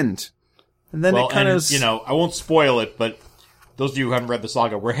the end. And then it kind of... I won't spoil it, but those of you who haven't read the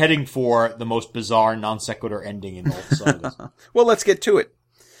saga, we're heading for the most bizarre non sequitur ending in all the sagas. Well, let's get to it.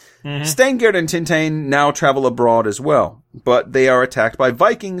 Mm-hmm. Steingerd and Tintain now travel abroad as well, but they are attacked by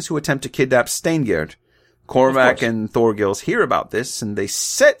Vikings who attempt to kidnap Steingerd. Cormac and Thorgils hear about this, and they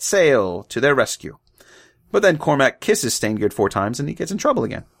set sail to their rescue. But then Cormac kisses Steingerd 4 times, and he gets in trouble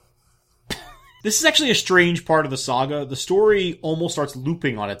again. This is actually a strange part of the saga. The story almost starts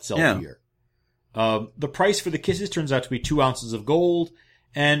looping on itself here. The price for the kisses turns out to be 2 ounces of gold,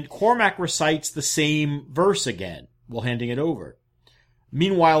 and Cormac recites the same verse again while handing it over.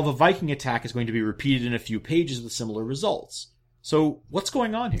 Meanwhile, the Viking attack is going to be repeated in a few pages with similar results. So, what's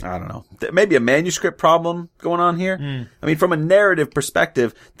going on here? I don't know. Maybe a manuscript problem going on here? I mean, from a narrative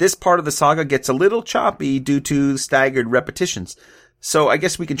perspective, this part of the saga gets a little choppy due to staggered repetitions. So I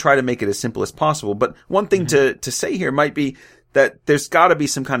guess we can try to make it as simple as possible. But one thing to say here might be that there's got to be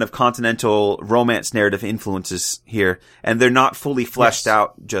some kind of continental romance narrative influences here, and they're not fully fleshed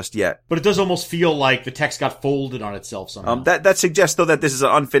out just yet. But it does almost feel like the text got folded on itself somehow. That suggests, though, that this is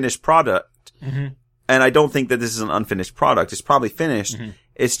an unfinished product. Mm-hmm. And I don't think that this is an unfinished product. It's probably finished. Mm-hmm.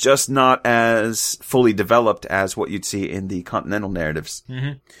 It's just not as fully developed as what you'd see in the continental narratives.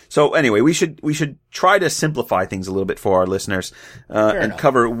 Mm-hmm. So anyway, we should try to simplify things a little bit for our listeners, and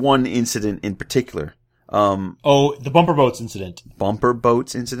cover one incident in particular. The bumper boats incident. Bumper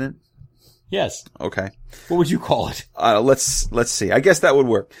boats incident? Yes. Okay. What would you call it? Let's see. I guess that would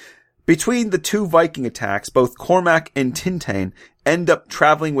work. Between the 2 Viking attacks, both Cormac and Tintain end up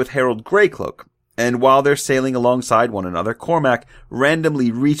traveling with Harold Greycloak. And while they're sailing alongside one another, Cormac randomly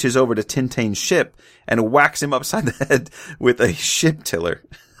reaches over to Tintain's ship and whacks him upside the head with a ship tiller.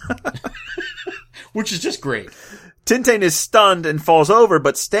 Which is just great. Tintain is stunned and falls over,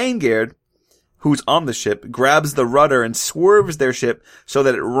 but Steingerd, who's on the ship, grabs the rudder and swerves their ship so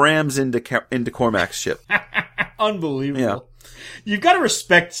that it rams into Cormac's ship. Unbelievable. Yeah. You've got to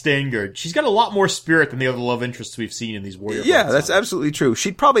respect Steingerd. She's got a lot more spirit than the other love interests we've seen in these warrior. Yeah, that's absolutely true.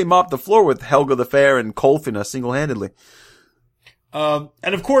 She'd probably mop the floor with Helga the Fair and Kolfinna single-handedly. And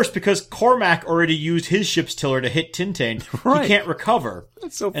of course, because Cormac already used his ship's tiller to hit Tintain, he can't recover.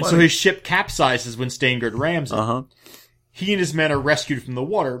 That's so funny. And so his ship capsizes when Steingerd rams it. He and his men are rescued from the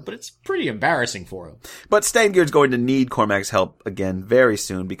water, but it's pretty embarrassing for him. But Steingerd's going to need Cormac's help again very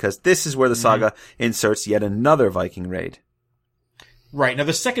soon, because this is where the saga inserts yet another Viking raid. Right. Now,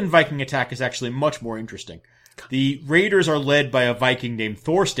 the second Viking attack is actually much more interesting. The raiders are led by a Viking named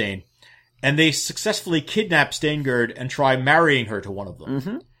Thorstein, and they successfully kidnap Steingerd and try marrying her to one of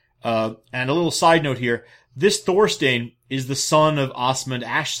them. And a little side note here, this Thorstein is the son of Osmund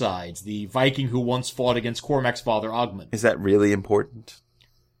Ashsides, the Viking who once fought against Cormac's father Ogmund. Is that really important?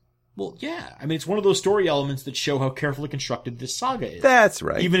 Well, yeah. I mean, it's one of those story elements that show how carefully constructed this saga is. That's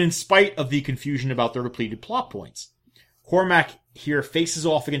right. Even in spite of the confusion about the repleted plot points. Cormac here faces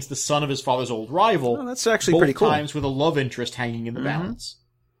off against the son of his father's old rival. Oh, that's actually both pretty cool. times with a love interest hanging in the balance.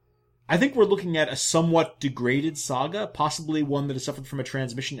 I think we're looking at a somewhat degraded saga, possibly one that has suffered from a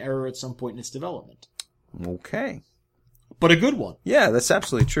transmission error at some point in its development. Okay. But a good one. Yeah, that's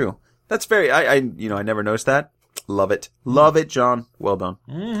absolutely true. That's very, I never noticed that. Love it. Love it, John. Well done.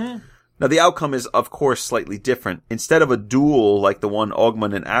 Mm-hmm. Now, the outcome is, of course, slightly different. Instead of a duel like the one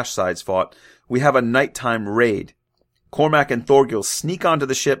Ogmund and Ashsides fought, we have a nighttime raid. Cormac and Thorgil sneak onto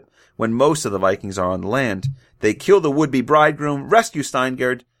the ship when most of the Vikings are on the land. They kill the would-be bridegroom, rescue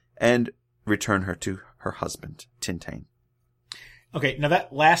Steingerd, and return her to her husband, Tintane. Okay, now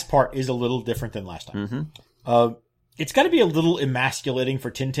that last part is a little different than last time. It's got to be a little emasculating for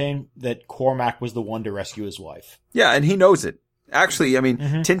Tintane that Cormac was the one to rescue his wife. Yeah, and he knows it. Actually,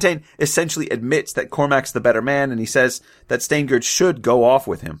 Tintane essentially admits that Cormac's the better man, and he says that Steingerd should go off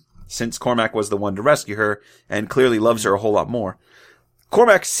with him, since Cormac was the one to rescue her, and clearly loves her a whole lot more.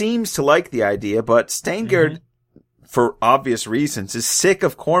 Cormac seems to like the idea, but Steingerd, for obvious reasons, is sick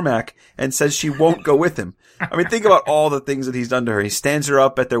of Cormac and says she won't go with him. I mean, think about all the things that he's done to her. He stands her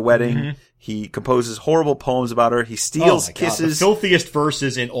up at their wedding. He composes horrible poems about her. He steals kisses. The filthiest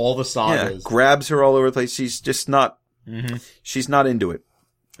verses in all the sagas. Yeah, grabs her all over the place. She's just not, she's not into it.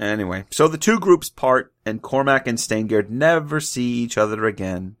 Anyway, so the two groups part, and Cormac and Steingerd never see each other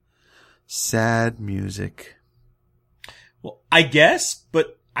again. Sad music. Well, I guess,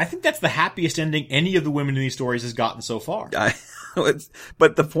 but I think that's the happiest ending any of the women in these stories has gotten so far.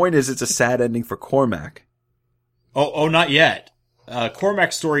 But the point is, it's a sad ending for Cormac. Oh, not yet.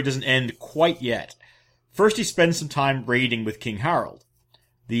 Cormac's story doesn't end quite yet. First, he spends some time raiding with King Harold.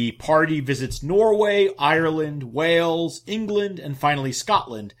 The party visits Norway, Ireland, Wales, England, and finally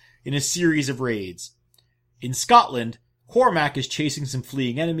Scotland in a series of raids. In Scotland, Cormac is chasing some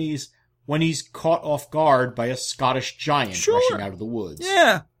fleeing enemies when he's caught off guard by a Scottish giant rushing out of the woods.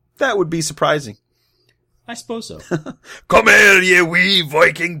 Yeah, that would be surprising. I suppose so. Come here, ye wee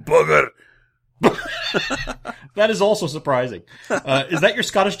Viking bugger! That is also surprising. Is that your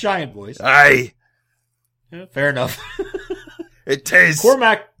Scottish giant voice? Aye. Yeah, fair enough. It is.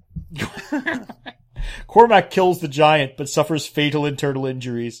 Cormac kills the giant, but suffers fatal internal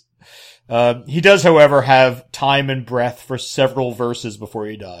injuries. He does, however, have time and breath for several verses before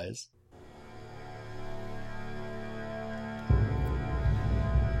he dies.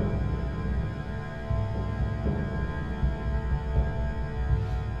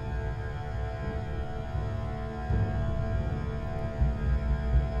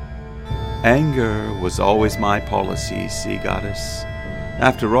 Anger was always my policy, sea goddess.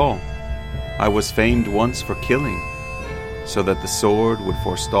 After all, I was famed once for killing, so that the sword would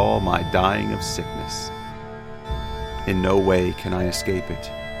forestall my dying of sickness. In no way can I escape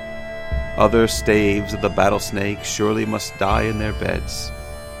it. Other staves of the battle snake surely must die in their beds.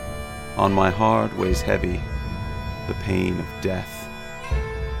 On my heart weighs heavy the pain of death.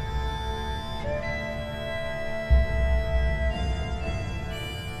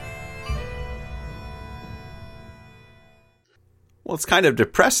 Well, it's kind of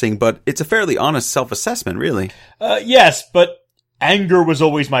depressing, but it's a fairly honest self-assessment, really. Yes, but anger was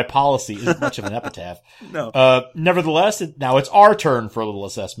always my policy isn't much of an epitaph. No. Nevertheless, now it's our turn for a little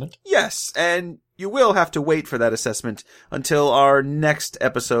assessment. Yes, and you will have to wait for that assessment until our next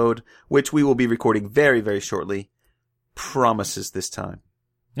episode, which we will be recording very, very shortly. Promises this time.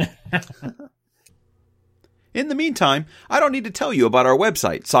 In the meantime, I don't need to tell you about our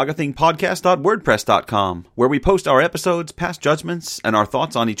website, sagathingpodcast.wordpress.com, where we post our episodes, past judgments, and our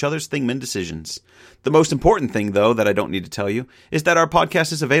thoughts on each other's Thingman decisions. The most important thing, though, that I don't need to tell you, is that our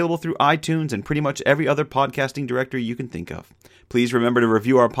podcast is available through iTunes and pretty much every other podcasting directory you can think of. Please remember to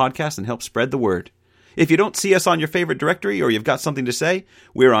review our podcast and help spread the word. If you don't see us on your favorite directory or you've got something to say,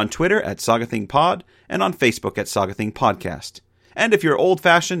 we're on Twitter at SagaThingPod and on Facebook at SagaThingPodcast. And if you're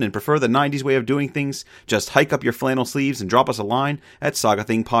old-fashioned and prefer the 90s way of doing things, just hike up your flannel sleeves and drop us a line at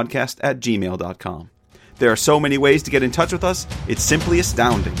sagathingpodcast@gmail.com. There are so many ways to get in touch with us, it's simply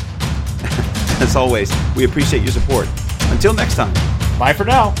astounding. As always, we appreciate your support. Until next time. Bye for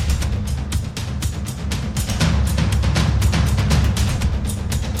now.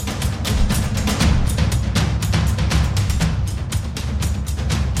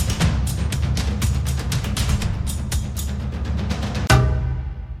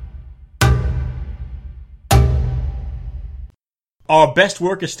 Our best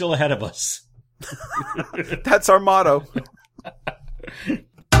work is still ahead of us. That's our motto.